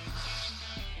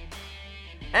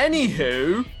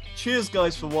 Anywho, cheers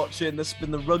guys for watching. This has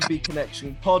been the Rugby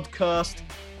Connection podcast.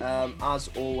 As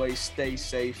always, stay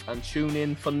safe and tune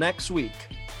in for next week.